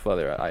expert in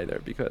Flutter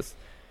either because,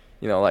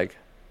 like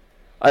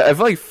I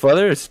feel like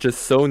Flutter is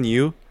just so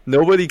new.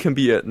 Nobody can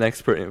be an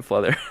expert in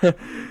Flutter.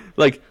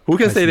 Like who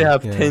can I say they see.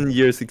 have Yeah, 10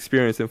 years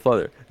experience in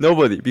Flutter?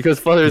 Nobody, because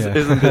Flutter yeah,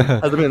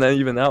 hasn't been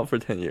even out for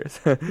 10 years.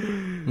 yeah,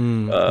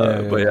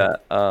 But yeah,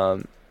 yeah,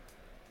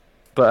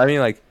 but I mean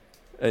like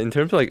in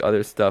terms of like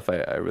other stuff,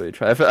 I really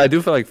try. I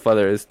do feel like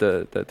Flutter is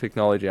the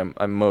technology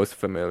I'm most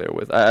familiar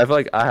with. I feel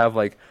like I have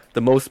like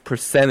the most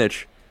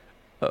percentage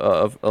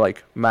of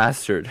like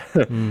mastered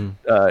in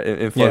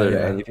yeah, Flutter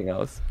than yeah. anything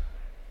else.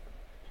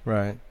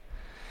 Right.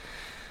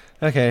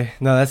 Okay.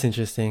 No, that's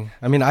interesting.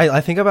 I mean,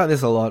 I think about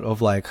this a lot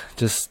of like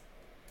just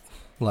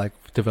like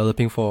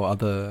developing for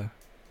other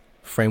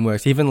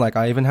frameworks. Even like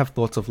I even have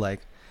thoughts of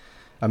like,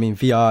 I mean,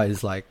 VR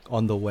is like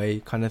on the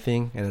way kind of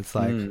thing, and it's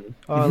like,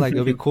 oh, like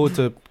it'll be cool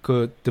to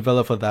could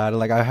develop for that.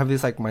 Like I have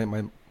this like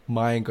my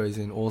mind goes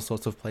in all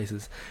sorts of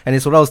places, and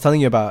it's what I was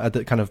telling you about at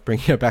the kind of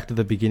bringing it back to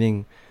the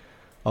beginning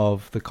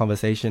of the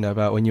conversation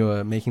about when you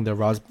were making the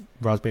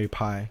Raspberry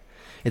Pi.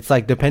 It's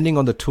like depending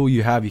on the tool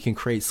you have, you can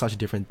create such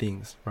different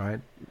things, right?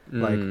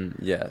 Like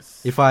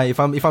Yes. if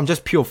I'm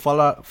just pure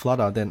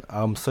Flutter, then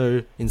I'm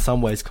so in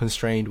some ways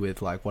constrained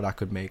with like what I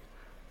could make,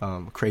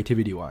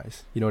 creativity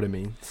wise. You know what I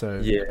mean? So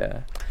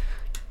Yeah.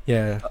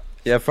 yeah.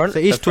 Yeah. So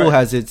each tool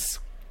has its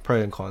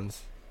pros and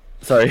cons.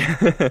 Sorry.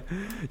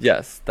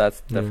 Yes,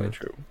 that's Yeah. definitely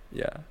true.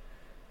 Yeah.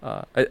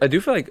 I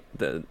do feel like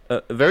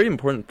a very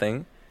important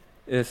thing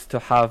is to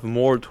have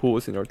more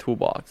tools in your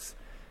toolbox.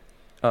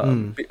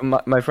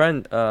 My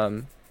friend,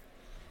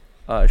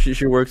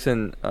 she works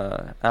in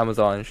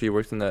Amazon. She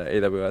works in the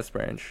AWS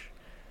branch.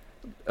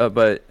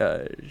 But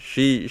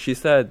she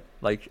said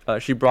like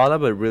she brought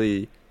up a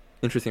really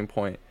interesting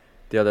point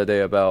the other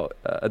day about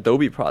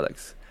Adobe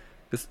products.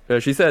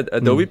 She said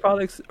Adobe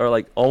products are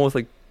like almost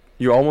like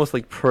you're almost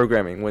like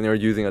programming when you're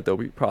using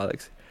Adobe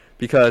products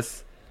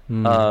because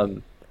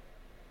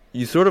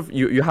you sort of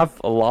you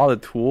have a lot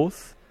of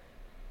tools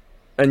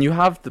and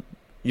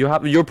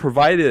you're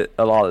provided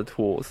a lot of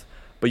tools,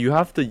 but you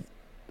have to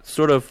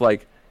sort of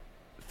like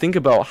think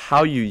about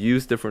how you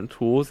use different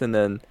tools and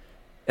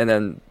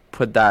then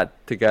put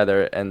that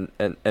together and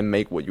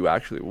make what you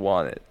actually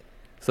wanted.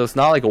 So it's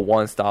not like a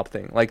one-stop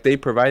thing. Like they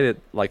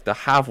provided like the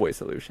halfway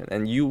solution,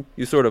 and you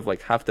sort of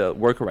like have to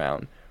work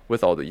around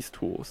with all these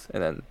tools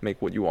and then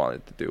make what you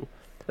wanted to do.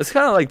 It's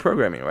kind of like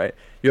programming, right?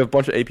 You have a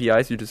bunch of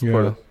APIs, you just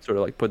sort of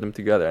like put them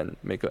together and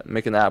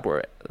make an app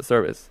or a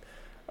service.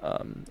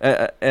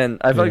 And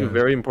I feel like a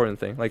very important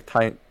thing, like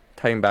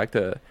tying back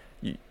to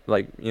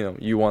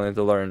you wanted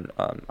to learn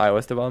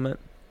iOS development.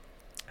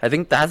 I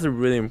think that's a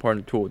really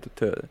important tool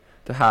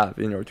to have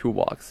in your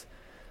toolbox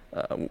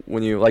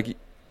when you like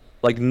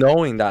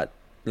knowing that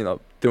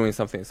doing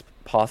something is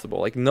possible,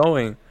 like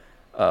knowing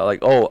like,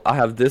 oh, I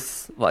have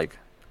this like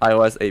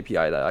iOS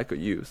API that I could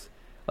use.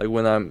 Like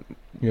when I'm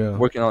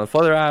working on a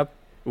Flutter app,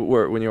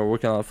 or when you're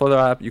working on a Flutter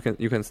app, you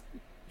can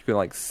you can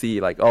like see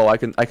like, oh, I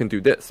can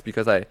do this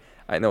because I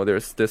know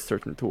there's this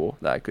certain tool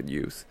that I could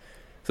use.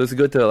 So it's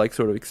good to like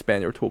sort of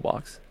expand your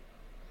toolbox.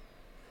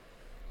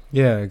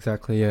 Yeah,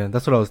 exactly. Yeah,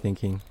 that's what I was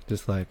thinking.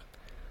 Just like,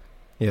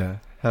 yeah,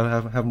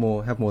 have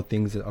more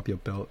things up your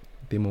belt,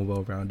 be more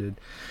well rounded.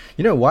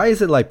 You know, why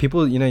is it like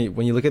people? You know,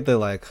 when you look at the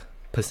like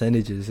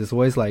percentages, it's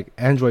always like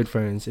Android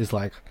phones is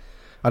like,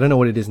 I don't know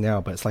what it is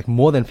now, but it's like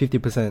more than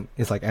 50%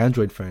 is like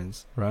Android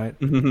phones, right?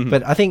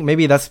 But I think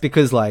maybe that's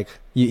because like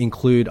you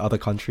include other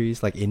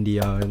countries like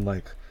India and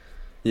like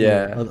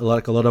Yeah.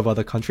 like a lot of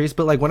other countries.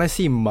 But like when I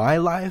see my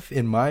life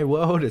in my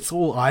world, it's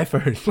all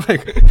iPhone.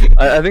 Like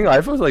I think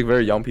iPhones like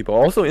very young people.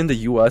 Also in the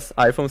US,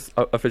 iPhones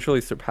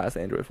officially surpass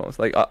Android phones.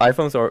 Like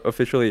iPhones are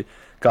officially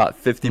got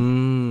 50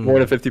 more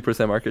than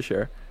 50% market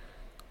share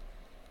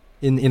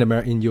in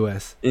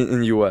US.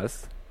 in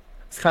US.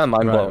 It's kind of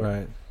mind blowing.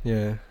 Right.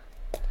 Yeah.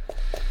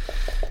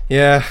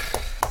 Yeah.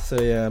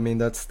 So yeah, I mean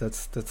that's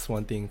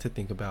one thing to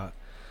think about.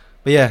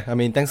 But yeah, I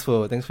mean thanks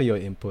for your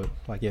input.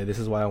 Like yeah, this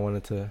is why I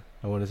wanted to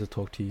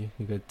talk to you.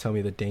 You could tell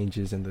me the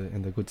dangers and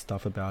the good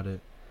stuff about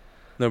it.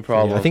 No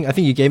problem. So, yeah, I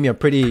think you gave me a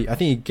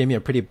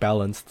pretty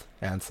balanced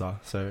answer.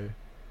 So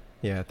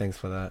yeah, thanks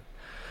for that.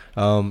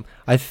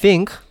 I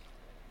think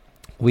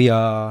we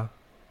are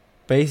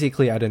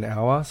basically at an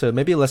hour. So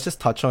maybe let's just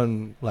touch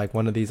on like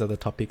one of these other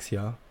topics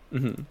here.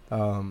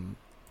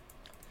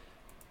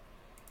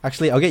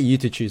 Actually, I'll get you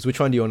to choose. Which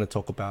one do you want to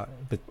talk about?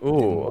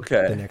 Oh,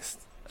 okay. The next.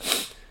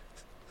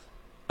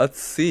 Let's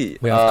see.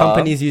 We have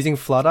companies using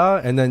Flutter,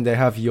 and then they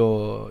have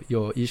your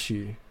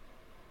issue.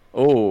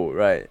 Oh,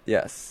 right.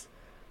 Yes.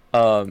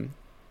 Oh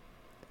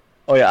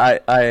yeah.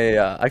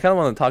 I kind of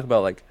want to talk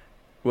about like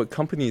what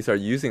companies are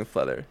using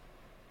Flutter,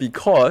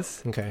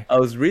 because I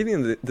was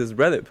reading this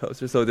Reddit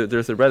post. So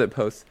there's a Reddit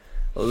post,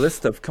 a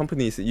list of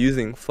companies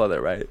using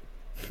Flutter, right?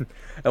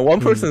 And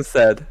one person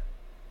said,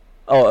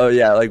 oh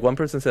yeah, like one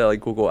person said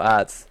like Google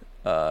Ads,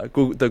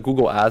 the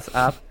Google Ads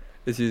app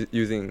is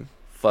using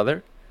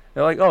Flutter.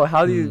 They're like, oh,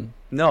 how do you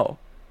know?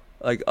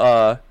 Like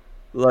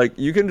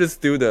you can just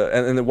do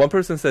and then one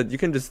person said you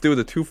can just do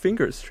the two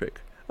fingers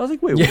trick. I was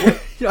like, wait,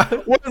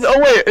 what is, oh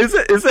wait, is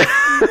it?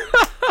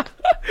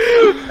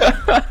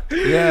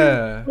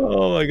 Yeah.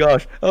 Oh my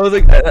gosh. I was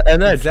like,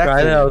 and then I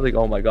tried it. I was like,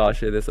 oh my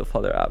gosh, it is a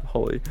Flutter app.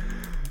 Holy. See,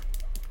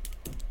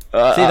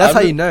 that's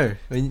how you know.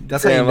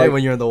 That's how you know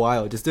when you're in the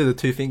wild. Just do the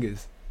two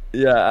fingers.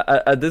 Yeah.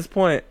 At this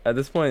point,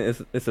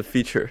 it's a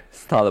feature.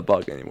 It's not a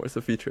bug anymore. It's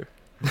a feature.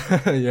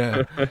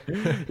 Yeah.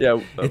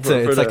 Yeah.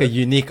 It's like a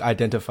unique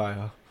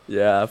identifier.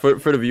 Yeah. For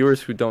the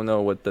viewers who don't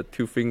know what the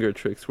two finger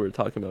tricks we're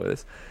talking about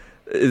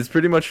is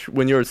pretty much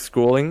when you're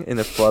scrolling in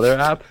a Flutter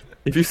app.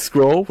 If you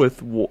scroll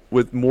with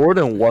more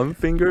than one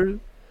finger,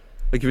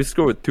 like if you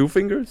scroll with two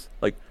fingers,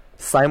 like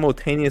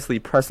simultaneously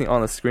pressing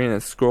on the screen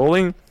and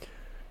scrolling,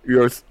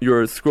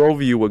 your scroll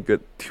view will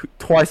get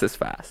twice as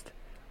fast.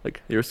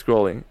 Like you're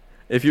scrolling.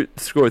 If you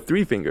scroll with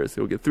three fingers,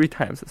 it will get 3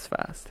 times as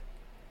fast.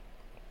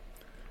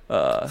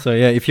 So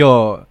yeah, if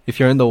you're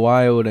in the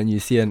wild and you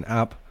see an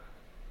app,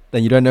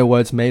 then you don't know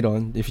what it's made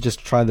on. If you just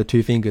try the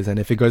two fingers, and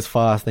if it goes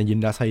fast, then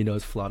that's how you know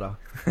it's Flutter.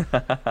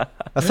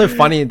 That's so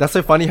funny. That's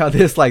so funny how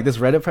this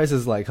Reddit post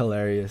is like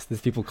hilarious.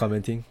 There's people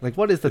commenting like,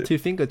 "What is the two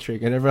finger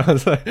trick?" And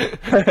everyone's like,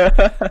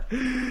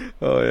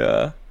 "Oh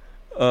yeah."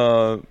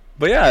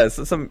 But yeah,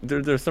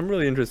 there's some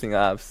really interesting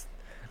apps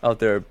out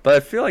there. But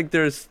I feel like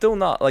there's still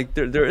not like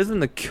there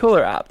isn't a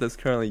killer app that's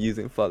currently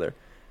using Flutter.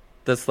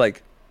 That's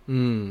like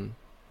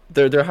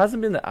there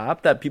hasn't been an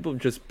app that people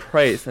just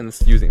praise and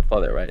it's using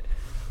Flutter, right?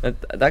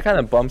 That kind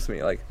of bumps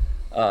me. Like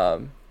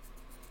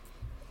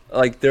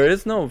there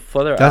is no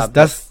Flutter app.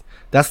 That's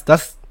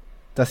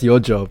your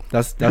job.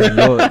 That's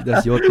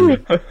your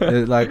thing.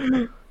 Like,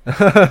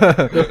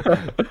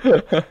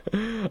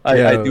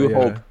 I do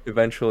hope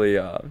eventually.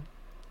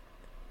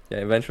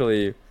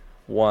 Eventually,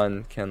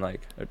 one can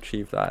like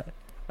achieve that.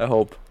 I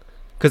hope.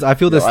 Because I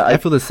feel this. I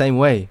feel the same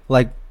way.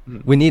 Like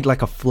we need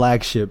like a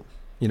flagship,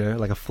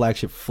 like a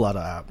flagship Flutter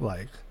app.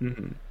 Like,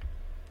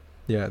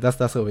 yeah, that's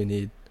what we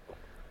need.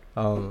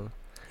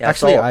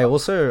 Actually, I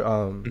also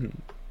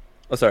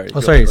Oh, sorry.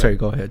 Sorry.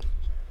 Go ahead.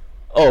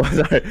 Oh,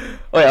 sorry.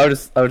 Oh, yeah. I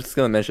was just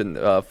gonna mention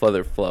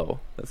Flutter Flow.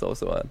 That's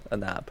also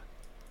an app.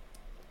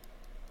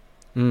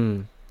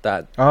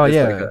 That. Oh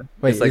yeah.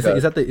 Wait, like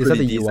is that the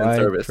UI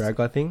service.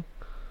 drag thing?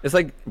 It's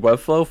like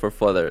Webflow for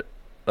Flutter.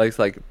 Like it's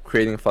like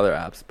creating Flutter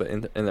apps, but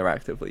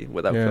interactively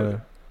without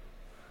code.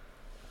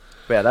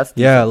 But yeah, that's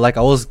decent. Yeah. Like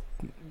I was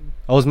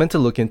meant to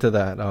look into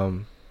that.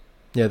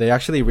 Yeah, they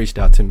actually reached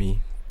out to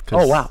me.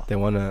 Oh wow. They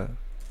wanna.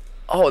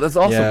 Oh, that's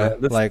awesome. Yeah,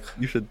 man. like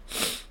you should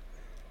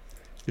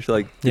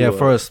like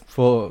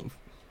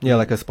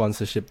like a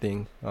sponsorship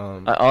thing.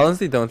 I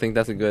honestly don't think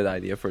that's a good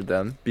idea for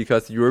them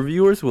because your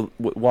viewers will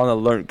want to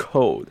learn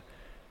code,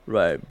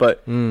 right?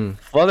 But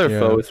Flutter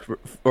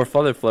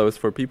Flow is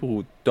for people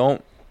who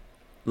don't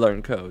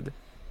learn code,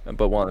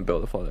 but want to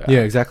build a Flutter app.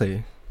 Yeah,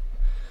 exactly.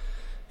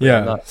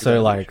 Yeah,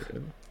 so like.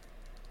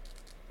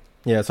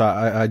 Yeah, so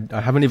I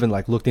haven't even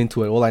like looked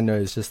into it. All I know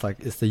is just like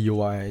it's the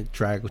UI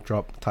drag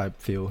drop type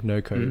feel,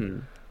 no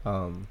code.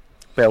 Yeah,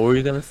 what were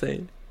you gonna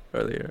say?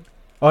 earlier.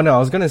 Oh no, I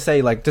was gonna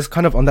say like just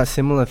kind of on that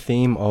similar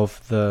theme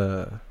of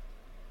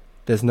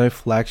there's no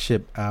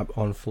flagship app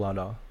on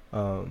Flutter.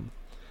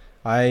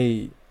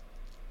 I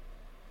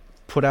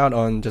put out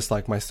on just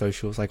like my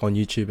socials, like on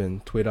YouTube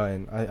and Twitter,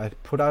 and I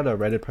put out a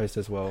Reddit post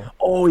as well.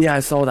 Oh yeah, I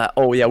saw that.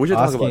 Oh yeah, we should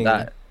talk Asking- about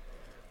that.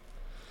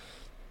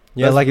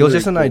 Yeah, That's like it was really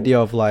just an cool. idea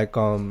of like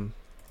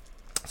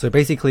so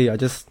basically I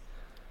just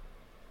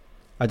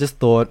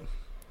thought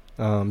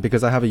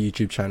because I have a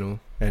YouTube channel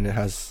and it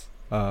has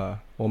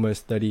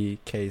almost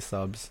 30k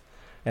subs,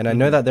 and I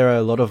know Mhm. that there are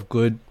a lot of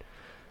good,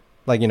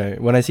 like, you know,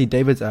 when I see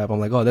David's app I'm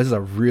like, oh, this is a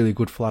really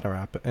good Flutter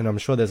app, and I'm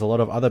sure there's a lot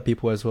of other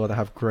people as well that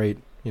have great,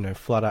 you know,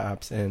 Flutter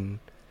apps, and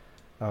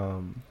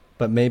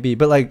but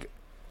like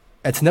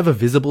it's never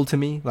visible to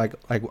me. Like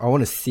I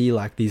want to see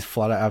like these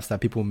Flutter apps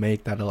that people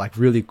make that are like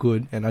really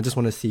good, and I just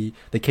want to see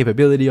the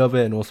capability of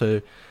it, and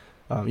also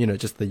you know,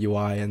 just the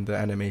UI and the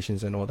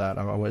animations and all that.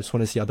 I just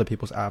want to see other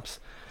people's apps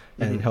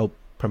and Mhm. help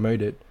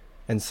promote it.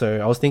 And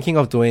so I was thinking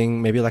of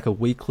doing maybe like a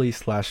weekly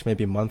 /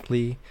 maybe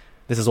monthly.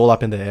 This is all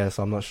up in the air,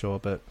 so I'm not sure,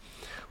 but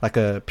like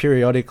a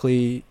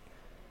periodically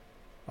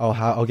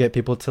I'll get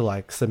people to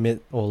like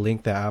submit or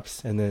link their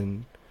apps, and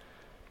then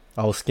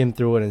I'll skim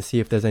through it and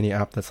see if there's any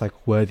app that's like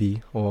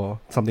worthy or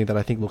something that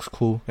I think looks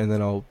cool, and then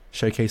I'll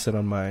showcase it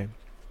on my,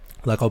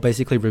 like, I'll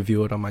basically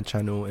review it on my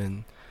channel,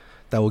 and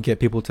that will get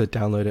people to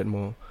download it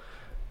more.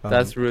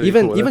 That's really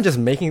even cool. even just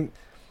making,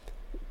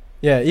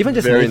 yeah, even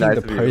just Very making nice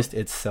the of you. post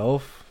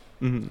itself.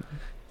 Mhm.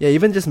 Yeah,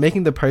 even just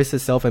making the post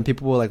itself, and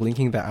people were like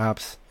linking their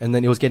apps, and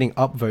then it was getting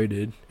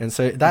upvoted, and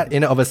so that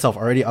in and of itself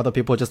already other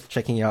people are just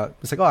checking out.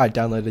 It's like, oh, I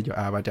downloaded your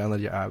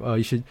app. Oh,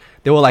 you should.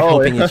 They were like Oh,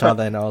 helping yeah. each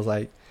other, and I was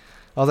like,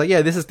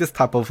 yeah, this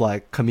type of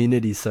like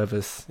community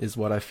service is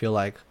what I feel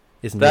like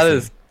is That missing.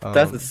 is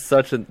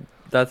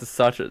that's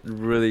such a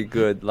really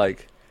good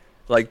like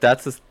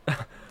that's just,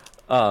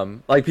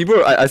 like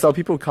people I saw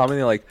people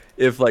commenting like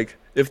if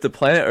the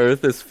planet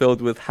Earth is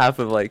filled with half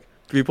of like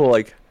people,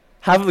 like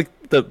half of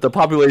the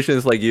population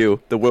is like you,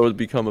 the world would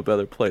become a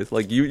better place.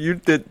 Like you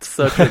did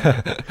such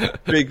a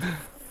big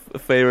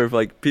favor of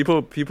like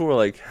people were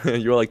like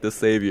you're like the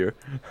savior.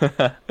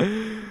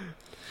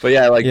 But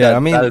yeah, like Yeah, that I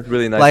mean, that is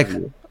really nice like- of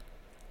you.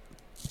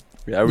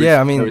 Yeah, Yeah,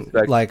 I I mean,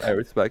 respect, like- I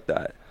respect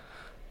that.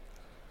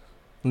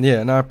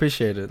 Yeah, no, I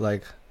appreciate it.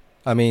 Like,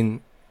 I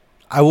mean,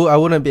 I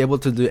wouldn't be able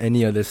to do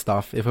any of this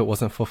stuff if it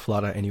wasn't for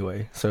Flutter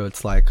anyway. So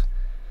it's like,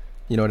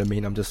 you know what I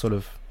mean? I'm just sort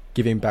of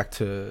giving back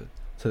to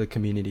the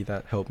community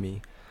that helped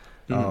me.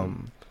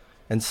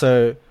 And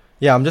so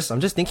yeah, I'm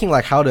just thinking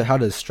like how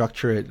to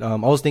structure it. I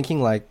was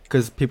thinking like,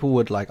 because people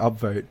would like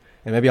upvote,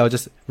 and maybe I'll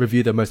just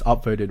review the most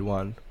upvoted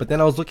one. But then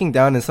I was looking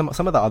down, and some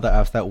of the other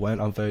apps that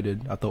weren't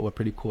upvoted I thought were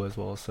pretty cool as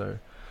well. So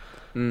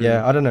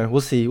yeah, I don't know.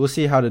 We'll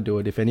see how to do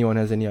it. If anyone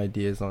has any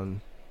ideas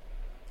on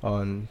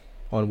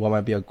what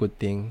might be a good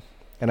thing.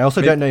 And I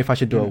also don't know if I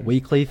should do a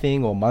weekly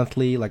thing or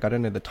monthly. Like, I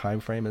don't know the time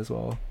frame as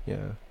well.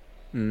 Yeah.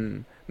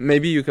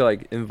 Maybe you could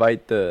like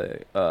invite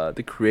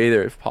the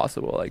creator if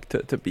possible, like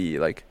to be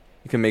like,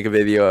 you can make a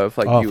video of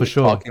like you for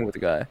sure. talking with the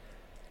guy,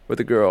 with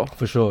the girl.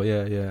 For sure.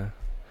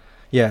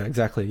 Yeah,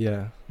 exactly.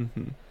 Yeah.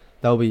 Mm-hmm.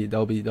 That'll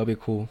be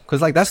cool.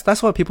 Cause like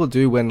that's what people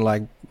do when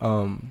like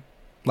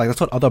that's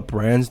what other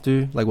brands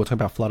do. Like we're talking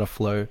about Flutter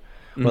Flow,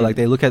 where like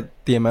they look at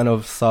the amount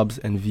of subs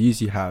and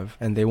views you have,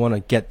 and they want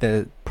to get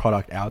their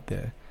product out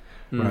there,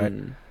 right?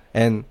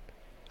 And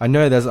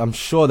I'm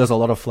sure there's a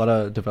lot of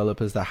Flutter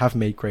developers that have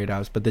made great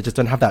apps, but they just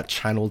don't have that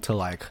channel to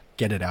like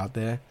get it out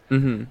there.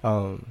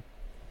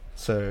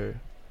 So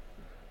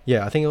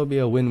yeah, I think it'll be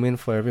a win-win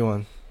for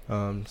everyone.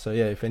 So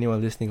yeah, if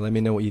anyone listening, let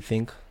me know what you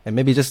think, and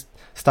maybe just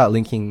start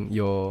linking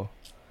your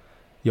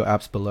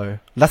apps below.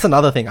 That's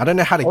another thing. I don't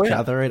know how to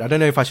gather it. I don't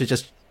know if I should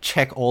just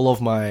check all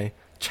of my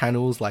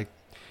channels like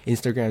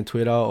Instagram,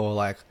 Twitter, or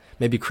like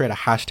maybe create a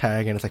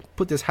hashtag and it's like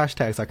put this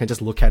hashtag so I can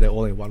just look at it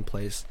all in one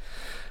place.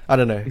 I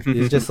don't know.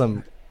 It's just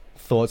some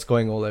thoughts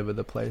going all over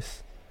the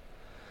place.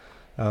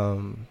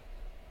 But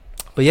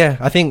yeah,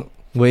 I think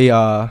we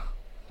are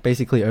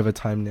basically over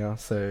time now,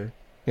 so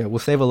yeah, we'll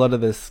save a lot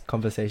of this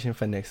conversation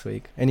for next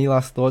week. Any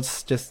last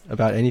thoughts just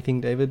about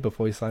anything, David,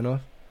 before we sign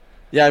off?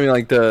 Yeah, I mean,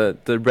 like the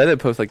Reddit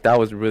post, like that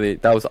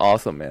was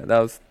awesome, man.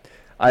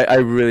 I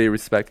really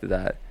respected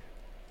that.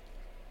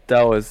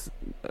 That was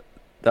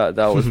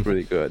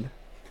really good.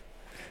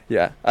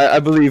 Yeah, I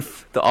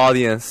believe the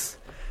audience,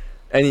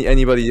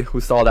 anybody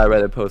who saw that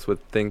Reddit post would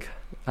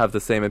have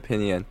the same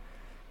opinion.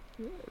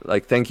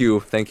 Like, thank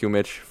you,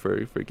 Mitch,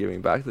 for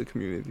giving back to the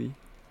community.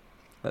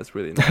 That's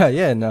really nice.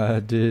 Yeah, no,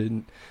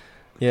 dude.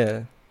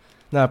 Yeah,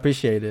 no, I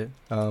appreciate it.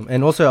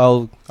 And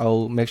also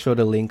I'll make sure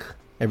to link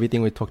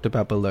everything we talked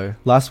about below.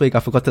 Last week I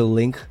forgot to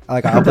link,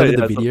 like I uploaded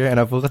the video and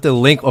I forgot to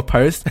link or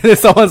post. And then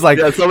someone's like,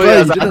 somebody "Bro,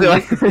 else you didn't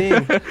link the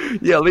thing."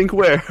 Yeah, link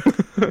where?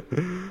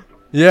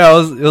 Yeah,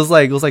 it was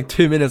like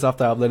 2 minutes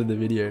after I uploaded the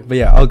video. But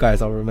yeah,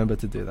 I'll remember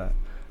to do that.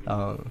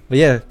 But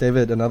yeah,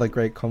 David, another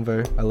great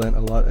convo. I learned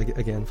a lot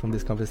again from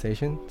this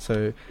conversation.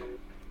 So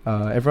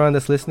everyone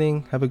that's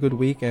listening, have a good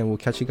week, and we'll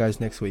catch you guys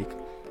next week.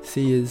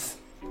 See yous.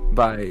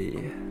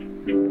 Bye.